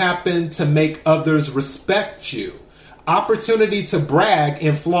 Something will happen to make others respect you. Opportunity to brag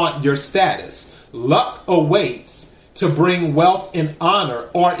and flaunt your status. Luck awaits to bring wealth and honor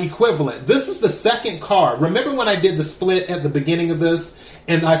or equivalent. This is the second card. Remember when I did the split at the beginning of this?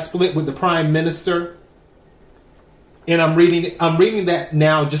 And I split with the Prime Minister. And I'm reading that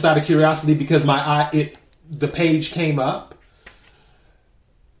now just out of curiosity because the page came up.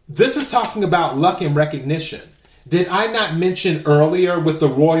 This is talking about luck and recognition. Did I not mention earlier with the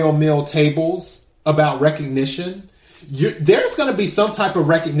Royal Meal tables about recognition? There's going to be some type of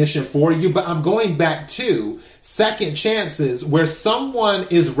recognition for you, but I'm going back to second chances where someone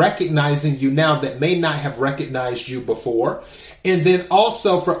is recognizing you now that may not have recognized you before. And then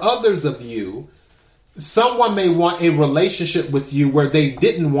also for others of you, someone may want a relationship with you where they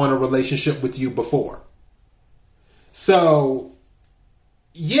didn't want a relationship with you before. So,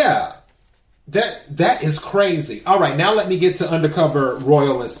 yeah, that is crazy. All right, now let me get to Undercover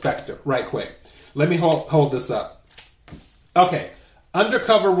Royal Inspector right quick. Let me hold this up. Okay,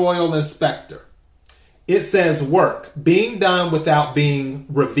 Undercover Royal Inspector. It says work, being done without being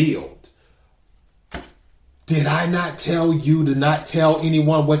revealed. Did I not tell you to not tell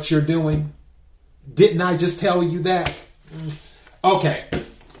anyone what you're doing? Didn't I just tell you that? Okay.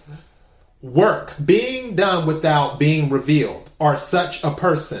 Work, being done without being revealed, are such a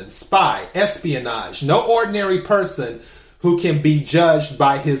person, spy, espionage, no ordinary person who can be judged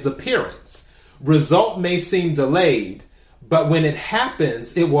by his appearance. Result may seem delayed, but when it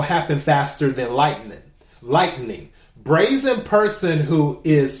happens, it will happen faster than lightning. Brazen person who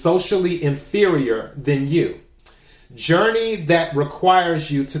is socially inferior than you. Journey that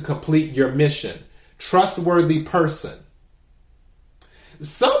requires you to complete your mission. Trustworthy person.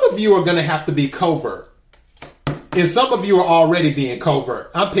 Some of you are going to have to be covert. And some of you are already being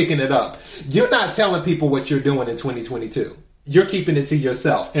covert. I'm picking it up. You're not telling people what you're doing in 2022. You're keeping it to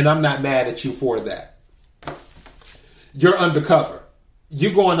yourself. And I'm not mad at you for that. You're undercover.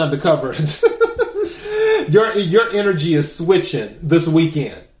 You're going undercover. Your energy is switching this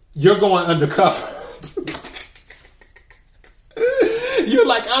weekend. You're going undercover. You're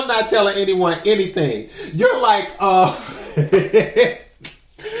like, I'm not telling anyone anything. You're like,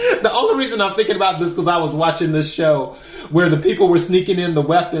 the only reason I'm thinking about this because I was watching this show where the people were sneaking in the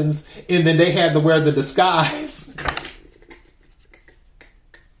weapons and then they had to wear the disguise.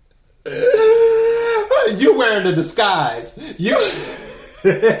 You wearing a disguise. You're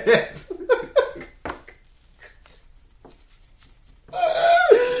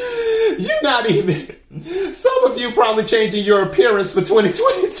not even. Some of you probably changing your appearance for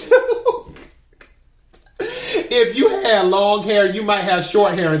 2022. If you had long hair, you might have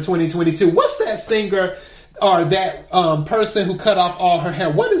short hair in 2022. What's that singer or that person who cut off all her hair?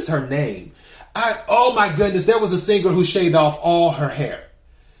 What is her name? Oh my goodness, there was a singer who shaved off all her hair.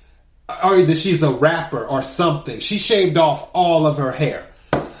 Or either she's a rapper or something. She shaved off all of her hair.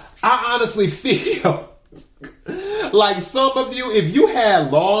 I honestly feel like some of you, if you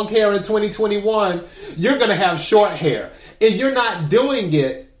had long hair in 2021, you're going to have short hair. And you're not doing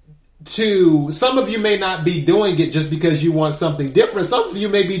it some of you may not be doing it just because you want something different. Some of you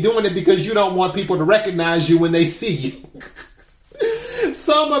may be doing it because you don't want people to recognize you when they see you.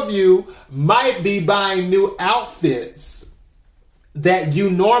 Some of you might be buying new outfits that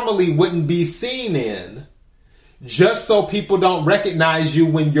you normally wouldn't be seen in just so people don't recognize you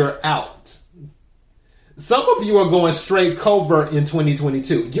when you're out. Some of you are going straight covert in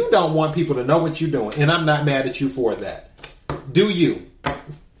 2022. You don't want people to know what you're doing, and I'm not mad at you for that. Do you?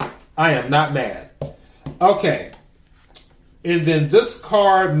 I am not mad. Okay. And then this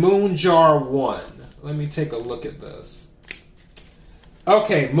card, Moonjar 1. Let me take a look at this.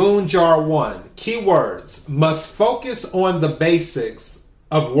 Okay, Moonjar 1. Keywords. Must focus on the basics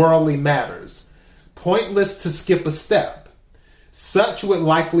of worldly matters. Pointless to skip a step. Such would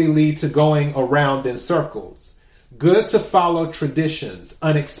likely lead to going around in circles. Good to follow traditions.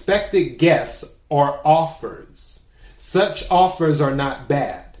 Unexpected guests or offers. Such offers are not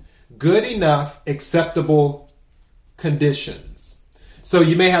bad. Good enough, acceptable conditions. So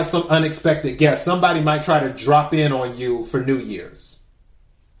you may have some unexpected guests. Somebody might try to drop in on you for New Year's.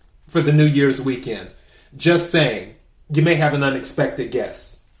 For the New Year's weekend. Just saying, you may have an unexpected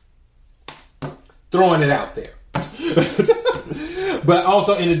guest. Throwing it out there. But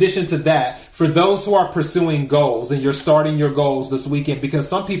also, in addition to that, for those who are pursuing goals and you're starting your goals this weekend, because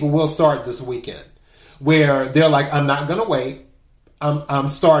some people will start this weekend, where they're like, I'm not going to wait. I'm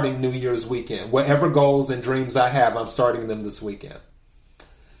starting New Year's weekend. Whatever goals and dreams I have, I'm starting them this weekend.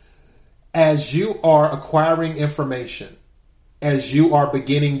 As you are acquiring information, as you are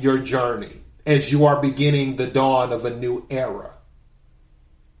beginning your journey, as you are beginning the dawn of a new era,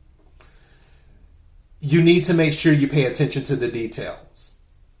 you need to make sure you pay attention to the details.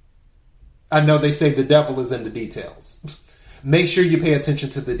 I know they say the devil is in the details. Make sure you pay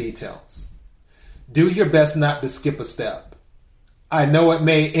attention to the details. Do your best not to skip a step. I know it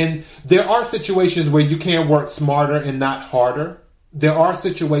may, and there are situations where you can work smarter and not harder. There are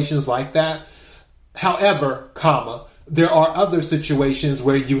situations like that. However, there are other situations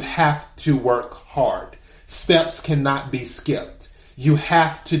where you have to work hard. Steps cannot be skipped. You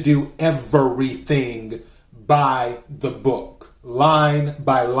have to do everything by the book, line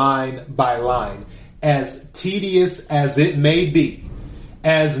by line by line. As tedious as it may be,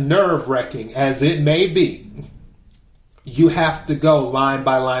 as nerve-wracking as it may be, you have to go line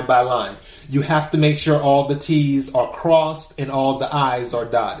by line by line. You have to make sure all the T's are crossed and all the I's are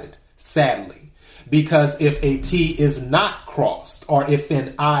dotted, sadly. Because if a T is not crossed or if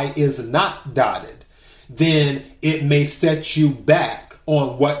an I is not dotted, then it may set you back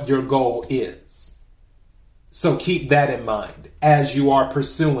on what your goal is. So keep that in mind as you are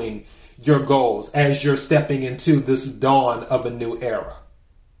pursuing your goals, as you're stepping into this dawn of a new era,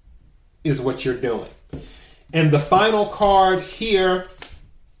 is what you're doing. And the final card here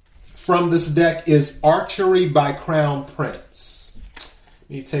from this deck is Archery by Crown Prince. Let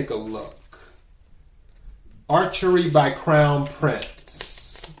me take a look. Archery by Crown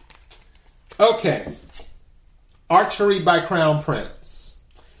Prince. Okay. Archery by Crown Prince.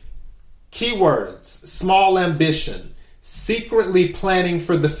 Keywords: small ambition, secretly planning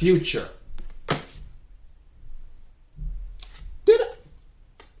for the future.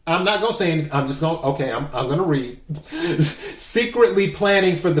 I'm not going to say anything. I'm just going to, okay, I'm going to read. Secretly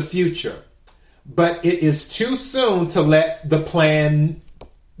planning for the future. But it is too soon to let the plan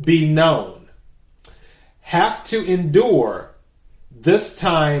be known. Have to endure this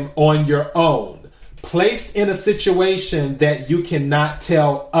time on your own. Placed in a situation that you cannot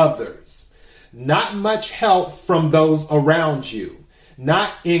tell others. Not much help from those around you.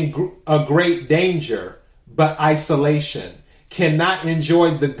 Not in a great danger, but isolation. Cannot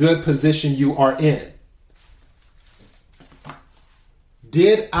enjoy the good position you are in.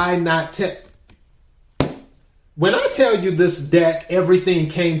 Did I not tell? When I tell you this deck, everything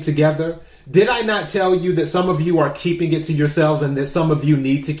came together. Did I not tell you that some of you are keeping it to yourselves and that some of you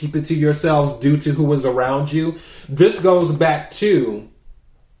need to keep it to yourselves due to who is around you? This goes back to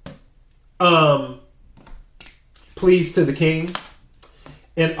Pleased to the King,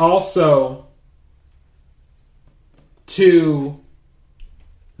 and also to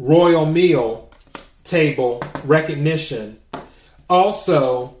Royal Meal Table Recognition,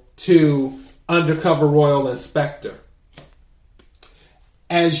 also to Undercover Royal Inspector.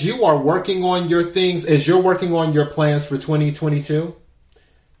 As you are working on your things, as you're working on your plans for 2022,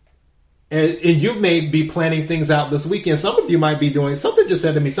 and you may be planning things out this weekend. Some of you might be doing, something just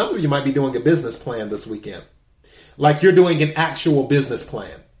said to me, some of you might be doing a business plan this weekend. Like you're doing an actual business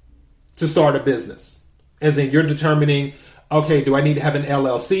plan to start a business. As in you're determining, okay, do I need to have an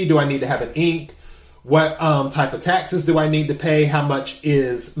LLC? Do I need to have an Inc.? What type of taxes do I need to pay? How much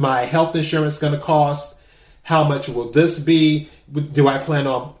is my health insurance going to cost? How much will this be? Do I plan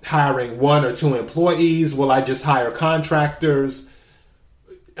on hiring 1 or 2 employees? Will I just hire contractors?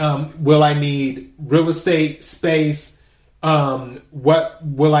 Will I need real estate space? What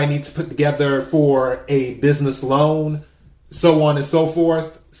will I need to put together for a business loan? So on and so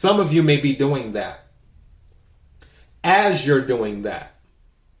forth. Some of you may be doing that. As you're doing that,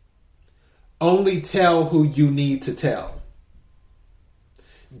 only tell who you need to tell.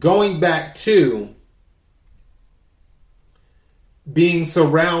 Going back to being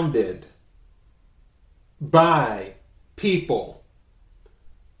surrounded by people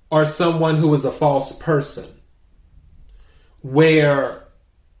or someone who is a false person, where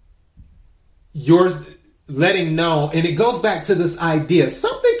you're letting know, and it goes back to this idea.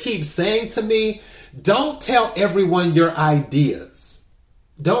 Something keeps saying to me, don't tell everyone your ideas.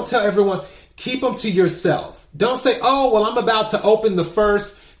 Don't tell everyone. Keep them to yourself. Don't say, oh, well, I'm about to open the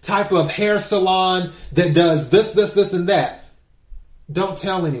first type of hair salon that does this, this, this, and that. Don't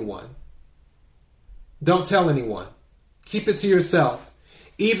tell anyone. Don't tell anyone. Keep it to yourself.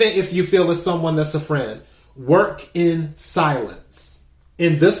 Even if you feel it's someone that's a friend, work in silence.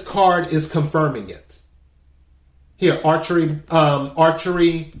 And this card is confirming it. Here,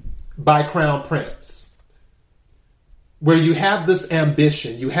 Archery by Crown Prince, where you have this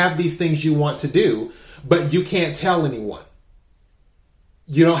ambition, you have these things you want to do, but you can't tell anyone.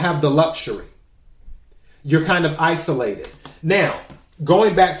 You don't have the luxury. You're kind of isolated. Now,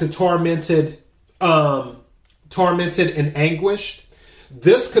 going back to tormented and anguished,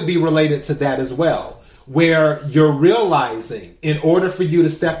 this could be related to that as well, where you're realizing in order for you to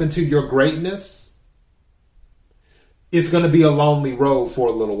step into your greatness, it's going to be a lonely road for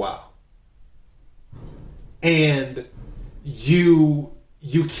a little while. And you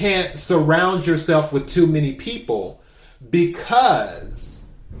can't surround yourself with too many people because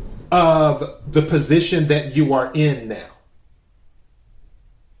of the position that you are in now.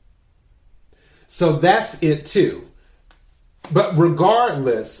 So that's it too. But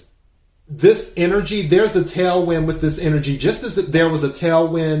regardless, this energy, there's a tailwind with this energy, just as there was a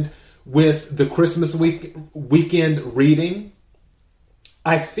tailwind with the Christmas weekend reading.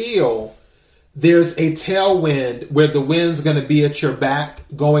 I feel there's a tailwind where the wind's going to be at your back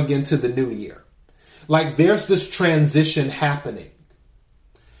going into the new year. Like there's this transition happening.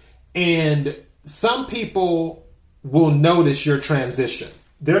 And some people will notice your transition.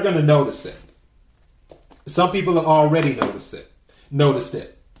 They're going to notice it. Some people have already noticed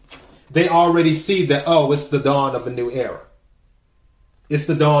it. They already see that, oh, it's the dawn of a new era. It's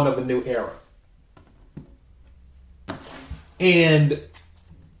the dawn of a new era. And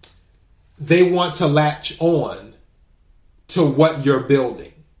they want to latch on to what you're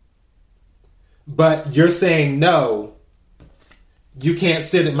building. But you're saying, no, you can't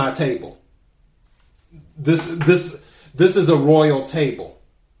sit at my table. This is a royal table.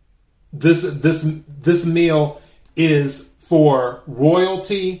 This meal is for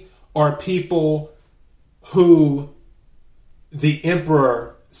royalty or people who the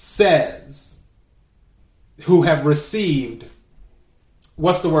emperor says who have received,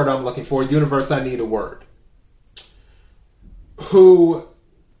 what's the word I'm looking for? Universe, I need a word. Who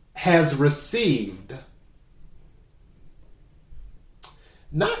has received,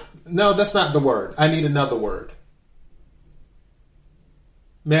 no, that's not the word. I need another word.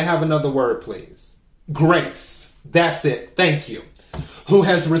 May I have another word, please? Grace. That's it. Thank you. Who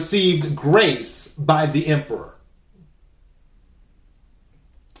has received grace by the emperor.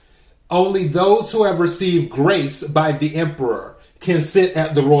 Only those who have received grace by the emperor can sit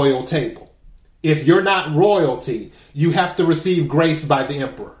at the royal table. If you're not royalty, you have to receive grace by the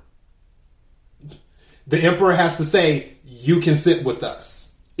emperor. The emperor has to say, you can sit with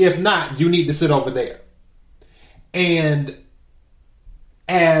us. If not, you need to sit over there. And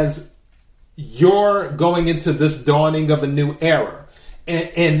as you're going into this dawning of a new era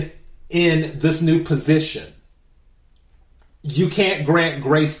and in this new position, you can't grant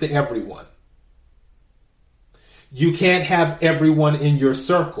grace to everyone. You can't have everyone in your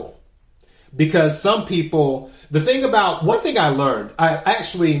circle. Because some people, one thing I learned, I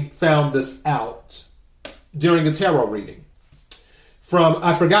actually found this out during a tarot reading from,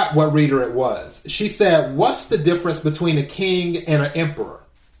 I forgot what reader it was. She said, what's the difference between a king and an emperor?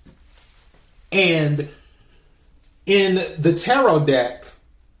 And in the tarot deck,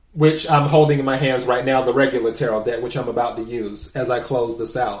 which I'm holding in my hands right now, the regular tarot deck, which I'm about to use as I close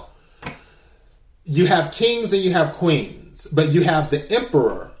this out, you have kings and you have queens, but you have the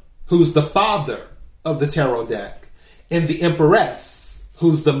emperor, who's the father of the tarot deck, and the empress,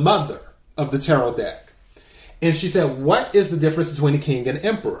 who's the mother of the tarot deck. And she said, what is the difference between a king and an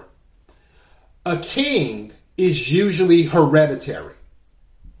emperor? A king is usually hereditary,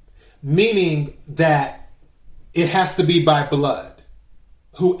 meaning that it has to be by blood.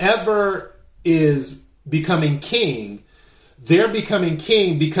 Whoever is becoming king, they're becoming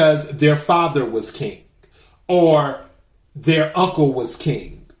king because their father was king, or their uncle was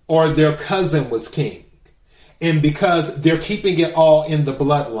king, or their cousin was king. And because they're keeping it all in the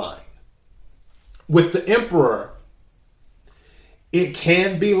bloodline. With the emperor, it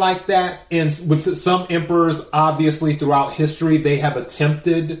can be like that. And with some emperors, obviously throughout history, they have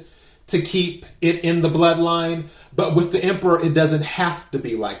attempted to keep it in the bloodline. But with the emperor, it doesn't have to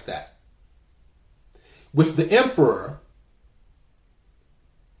be like that. With the emperor,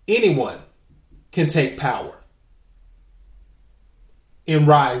 anyone can take power and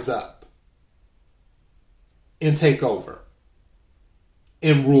rise up and take over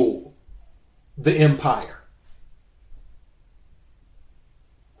and rule the empire.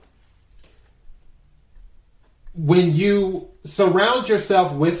 When you surround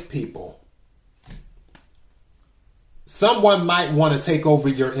yourself with people, someone might want to take over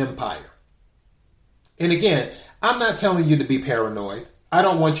your empire. And again, I'm not telling you to be paranoid. I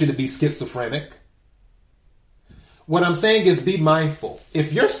don't want you to be schizophrenic. What I'm saying is be mindful.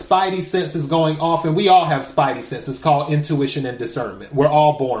 If your spidey sense is going off, and we all have spidey senses called intuition and discernment. We're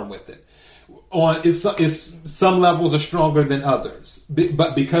all born with it. Some levels are stronger than others.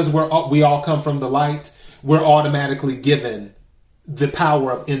 But because we all come from the light, we're automatically given the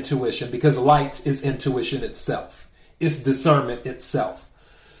power of intuition, because light is intuition itself. It's discernment itself.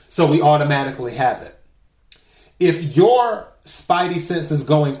 So we automatically have it. If your spidey sense is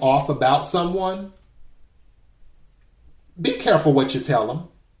going off about someone, be careful what you tell them.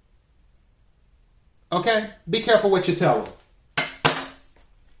 Okay? Be careful what you tell them.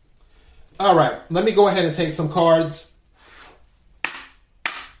 All right. Let me go ahead and take some cards.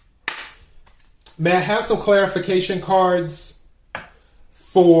 May I have some clarification cards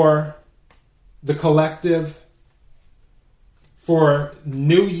for the collective for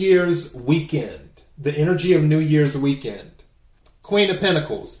New Year's weekend? The energy of New Year's weekend. Queen of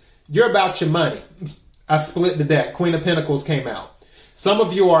Pentacles. You're about your money. I split the deck. Queen of Pentacles came out. Some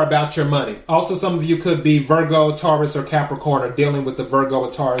of you are about your money. Also, some of you could be Virgo, Taurus, or Capricorn, or dealing with the Virgo,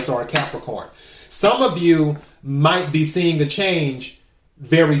 a Taurus, or a Capricorn. Some of you might be seeing a change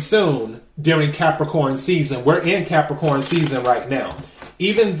very soon during Capricorn season. We're in Capricorn season right now.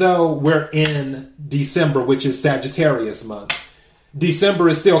 Even though we're in December, which is Sagittarius month, December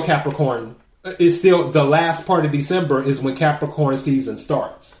is still Capricorn. It's still the last part of December is when Capricorn season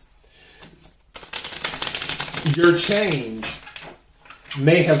starts. Your change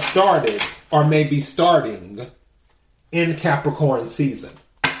may have started or may be starting in Capricorn season.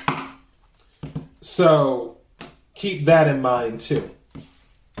 So keep that in mind too.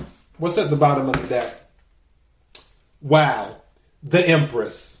 What's at the bottom of the deck? Wow. The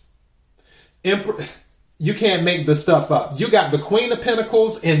Empress. You can't make this stuff up. You got the Queen of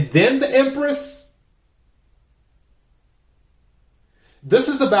Pentacles and then the Empress. This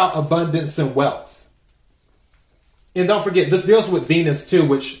is about abundance and wealth. And don't forget, this deals with Venus too,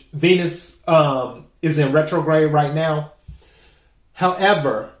 which Venus is in retrograde right now.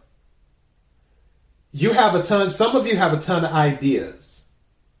 However, some of you have a ton of ideas.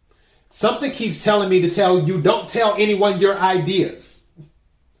 Something keeps telling me to tell you, don't tell anyone your ideas.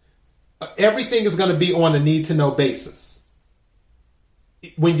 Everything is going to be on a need-to-know basis.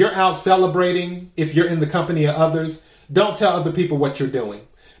 When you're out celebrating, if you're in the company of others, don't tell other people what you're doing.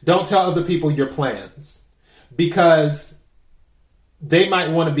 Don't tell other people your plans. Because they might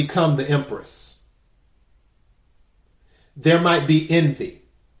want to become the Empress. There might be envy.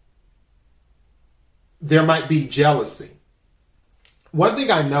 There might be jealousy. One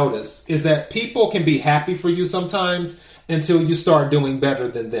thing I notice is that people can be happy for you sometimes until you start doing better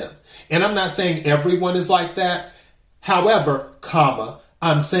than them. And I'm not saying everyone is like that. However,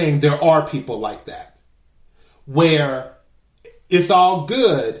 I'm saying there are people like that. Where it's all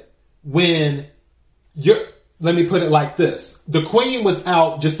good when let me put it like this. The Queen was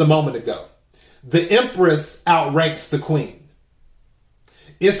out just a moment ago. The Empress outranks the Queen.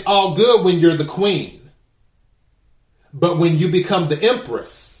 It's all good when you're the Queen. But when you become the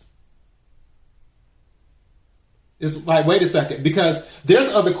Empress, it's like, wait a second. Because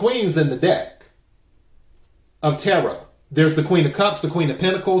there's other queens in the deck of tarot. There's the Queen of Cups, the Queen of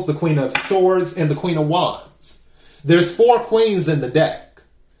Pentacles, the Queen of Swords, and the Queen of Wands. There's 4 queens in the deck.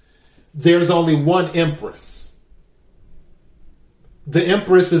 There's only one Empress. The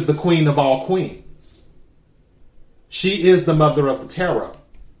Empress is the queen of all queens. She is the mother of the tarot.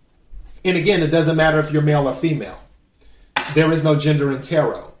 And again, it doesn't matter if you're male or female. There is no gender in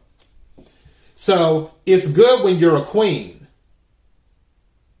tarot. So it's good when you're a queen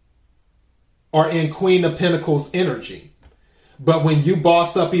or in Queen of Pentacles energy. But when you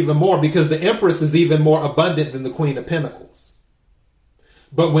boss up even more, because the Empress is even more abundant than the Queen of Pentacles.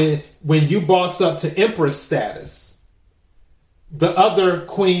 But when you boss up to Empress status, the other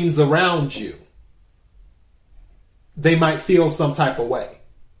queens around you, they might feel some type of way.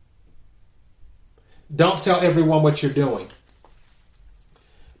 Don't tell everyone what you're doing.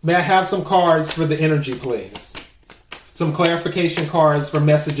 May I have some cards for the energy, please? Some clarification cards for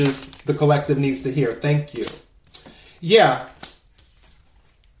messages the collective needs to hear. Thank you. Yeah.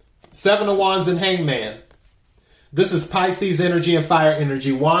 7 of Wands and Hangman. This is Pisces energy and fire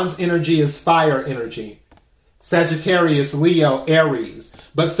energy. Wands energy is fire energy. Sagittarius, Leo, Aries.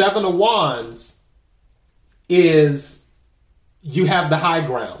 But 7 of Wands is you have the high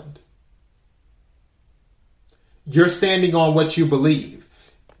ground. You're standing on what you believe.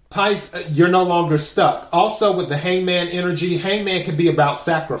 You're no longer stuck. Also with the Hangman energy, Hangman can be about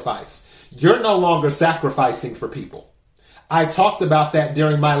sacrifice. You're no longer sacrificing for people. I talked about that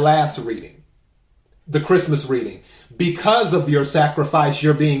during my last reading, the Christmas reading. Because of your sacrifice,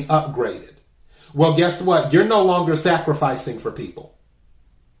 you're being upgraded. Well, guess what? You're no longer sacrificing for people.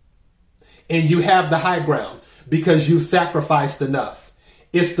 And you have the high ground because you sacrificed enough.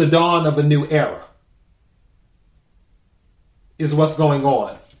 It's the dawn of a new era, is what's going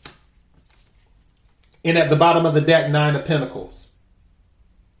on. And at the bottom of the deck, 9 of Pentacles.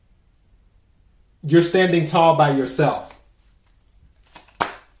 You're standing tall by yourself.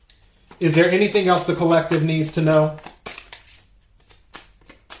 Is there anything else the collective needs to know?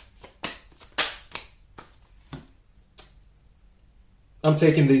 I'm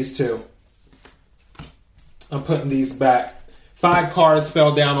taking these 2. I'm putting these back. 5 cards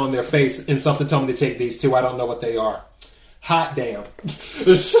fell down on their face and something told me to take these 2. I don't know what they are. Hot damn.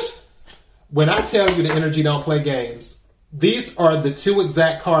 It's just, When I tell you the energy don't play games, these are the two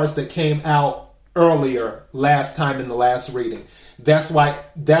exact cards that came out earlier last time in the last reading. That's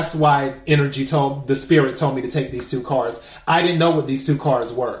why energy the spirit told me to take these two cards. I didn't know what these two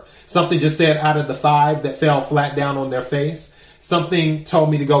cards were. Something just said out of the 5 that fell flat down on their face, something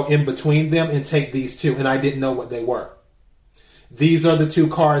told me to go in between them and take these two, and I didn't know what they were. These are the two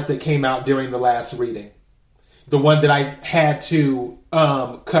cards that came out during the last reading. The one that I had to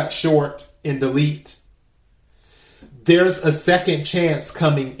cut short and delete. There's a second chance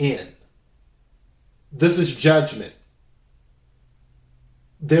coming in. This is judgment.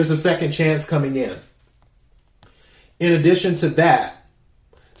 There's a second chance coming in. In addition to that,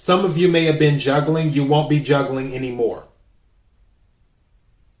 some of you may have been juggling. You won't be juggling anymore.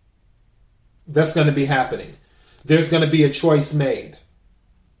 That's going to be happening. There's going to be a choice made.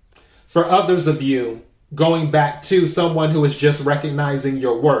 For others of you, going back to someone who is just recognizing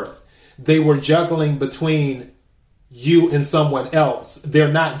your worth, they were juggling between you and someone else.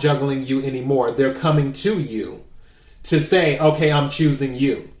 They're not juggling you anymore. They're coming to you to say, okay, I'm choosing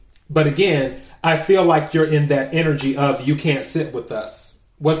you. But again, I feel like you're in that energy of you can't sit with us.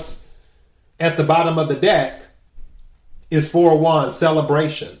 What's at the bottom of the deck is 4 of Wands,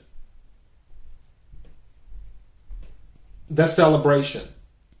 celebration. That's celebration.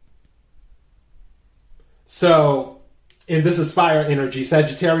 So, and this is fire energy,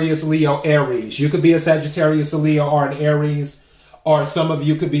 Sagittarius, Leo, Aries. You could be a Sagittarius, a Leo, or an Aries, or some of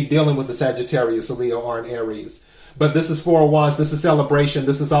you could be dealing with a Sagittarius, a Leo, or an Aries. But this is 4 of Wands, this is celebration,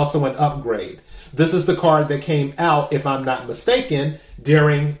 this is also an upgrade. This is the card that came out, if I'm not mistaken,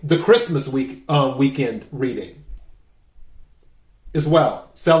 during the Christmas weekend reading as well.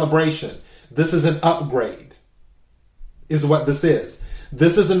 Celebration. This is an upgrade, is what this is.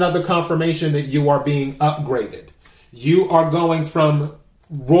 This is another confirmation that you are being upgraded. You are going from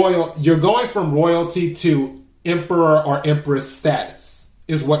royalty to emperor or empress status,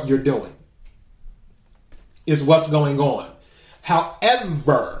 is what you're doing. Is what's going on.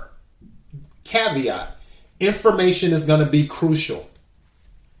 However, caveat, information is going to be crucial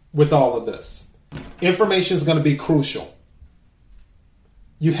with all of this. Information is going to be crucial.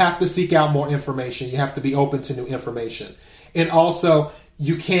 You have to seek out more information. You have to be open to new information. And also,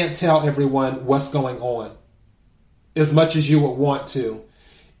 you can't tell everyone what's going on as much as you would want to.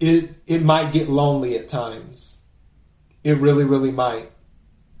 It might get lonely at times. It really, really might.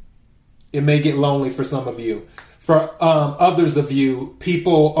 It may get lonely for some of you. For others of you,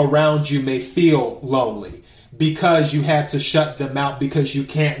 people around you may feel lonely because you had to shut them out because you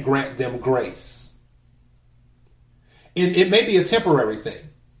can't grant them grace. And it may be a temporary thing.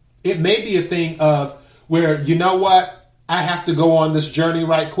 It may be a thing of where, you know what, I have to go on this journey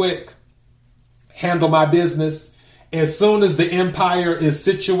right quick, handle my business. As soon as the empire is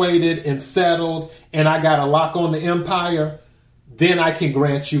situated and settled and I got a lock on the empire, then I can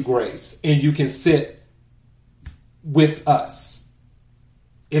grant you grace and you can sit with us.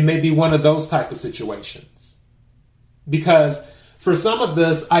 It may be one of those type of situations. Because for some of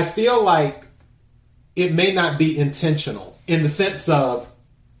this, I feel like it may not be intentional in the sense of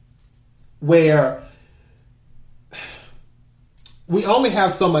where we only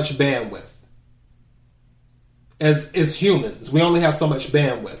have so much bandwidth. As humans, we only have so much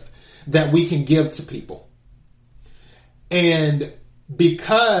bandwidth that we can give to people. And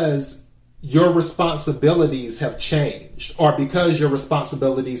because your responsibilities have changed, or because your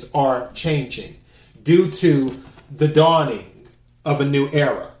responsibilities are changing due to the dawning of a new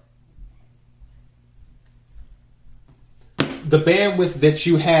era, the bandwidth that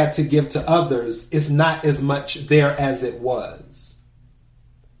you had to give to others is not as much there as it was.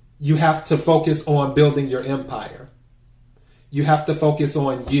 You have to focus on building your empire. You have to focus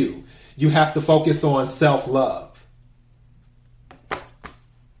on you. You have to focus on self-love.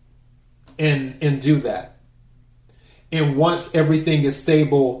 And do that. And once everything is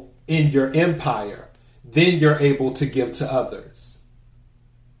stable in your empire, then you're able to give to others.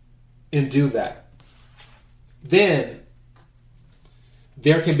 And do that. Then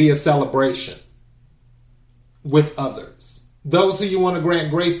there can be a celebration with others. Those who you want to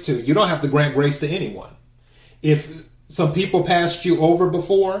grant grace to. You don't have to grant grace to anyone. If some people passed you over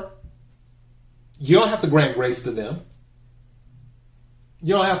before, you don't have to grant grace to them.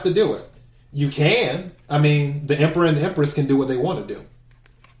 You don't have to do it. You can. I mean, the emperor and the empress can do what they want to do.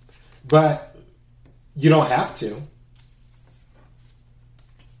 But you don't have to.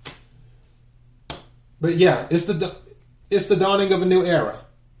 But yeah, it's the dawning of a new era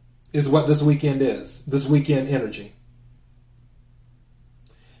is what this weekend is. This weekend energy.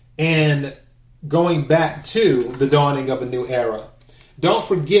 And going back to the dawning of a new era, don't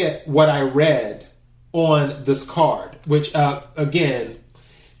forget what I read on this card, which, again,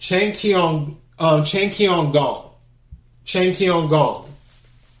 Chen Qianggong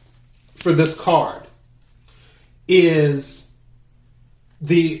for this card is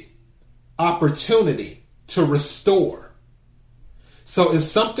the opportunity to restore. So if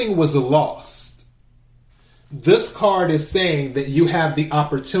something was lost, this card is saying that you have the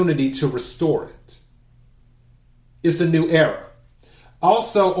opportunity to restore it. It's a new era.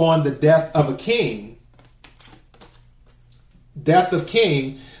 Also on the death of a king,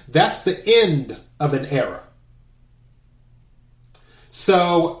 that's the end of an era.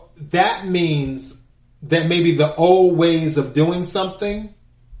 So that means that maybe the old ways of doing something,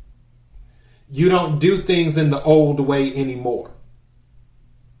 you don't do things in the old way anymore.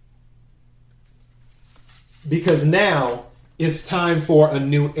 Because now it's time for a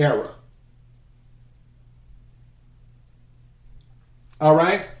new era. All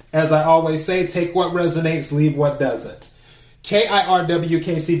right? As I always say, take what resonates, leave what doesn't.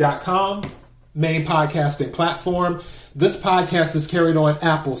 KIRWKC.com, main podcasting platform. This podcast is carried on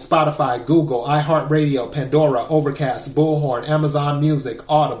Apple, Spotify, Google, iHeartRadio, Pandora, Overcast, Bullhorn, Amazon Music,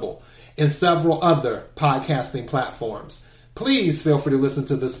 Audible, and several other podcasting platforms. Please feel free to listen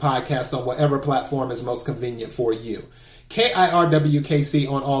to this podcast on whatever platform is most convenient for you. KIRWKC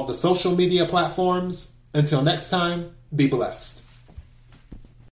on all the social media platforms. Until next time, be blessed.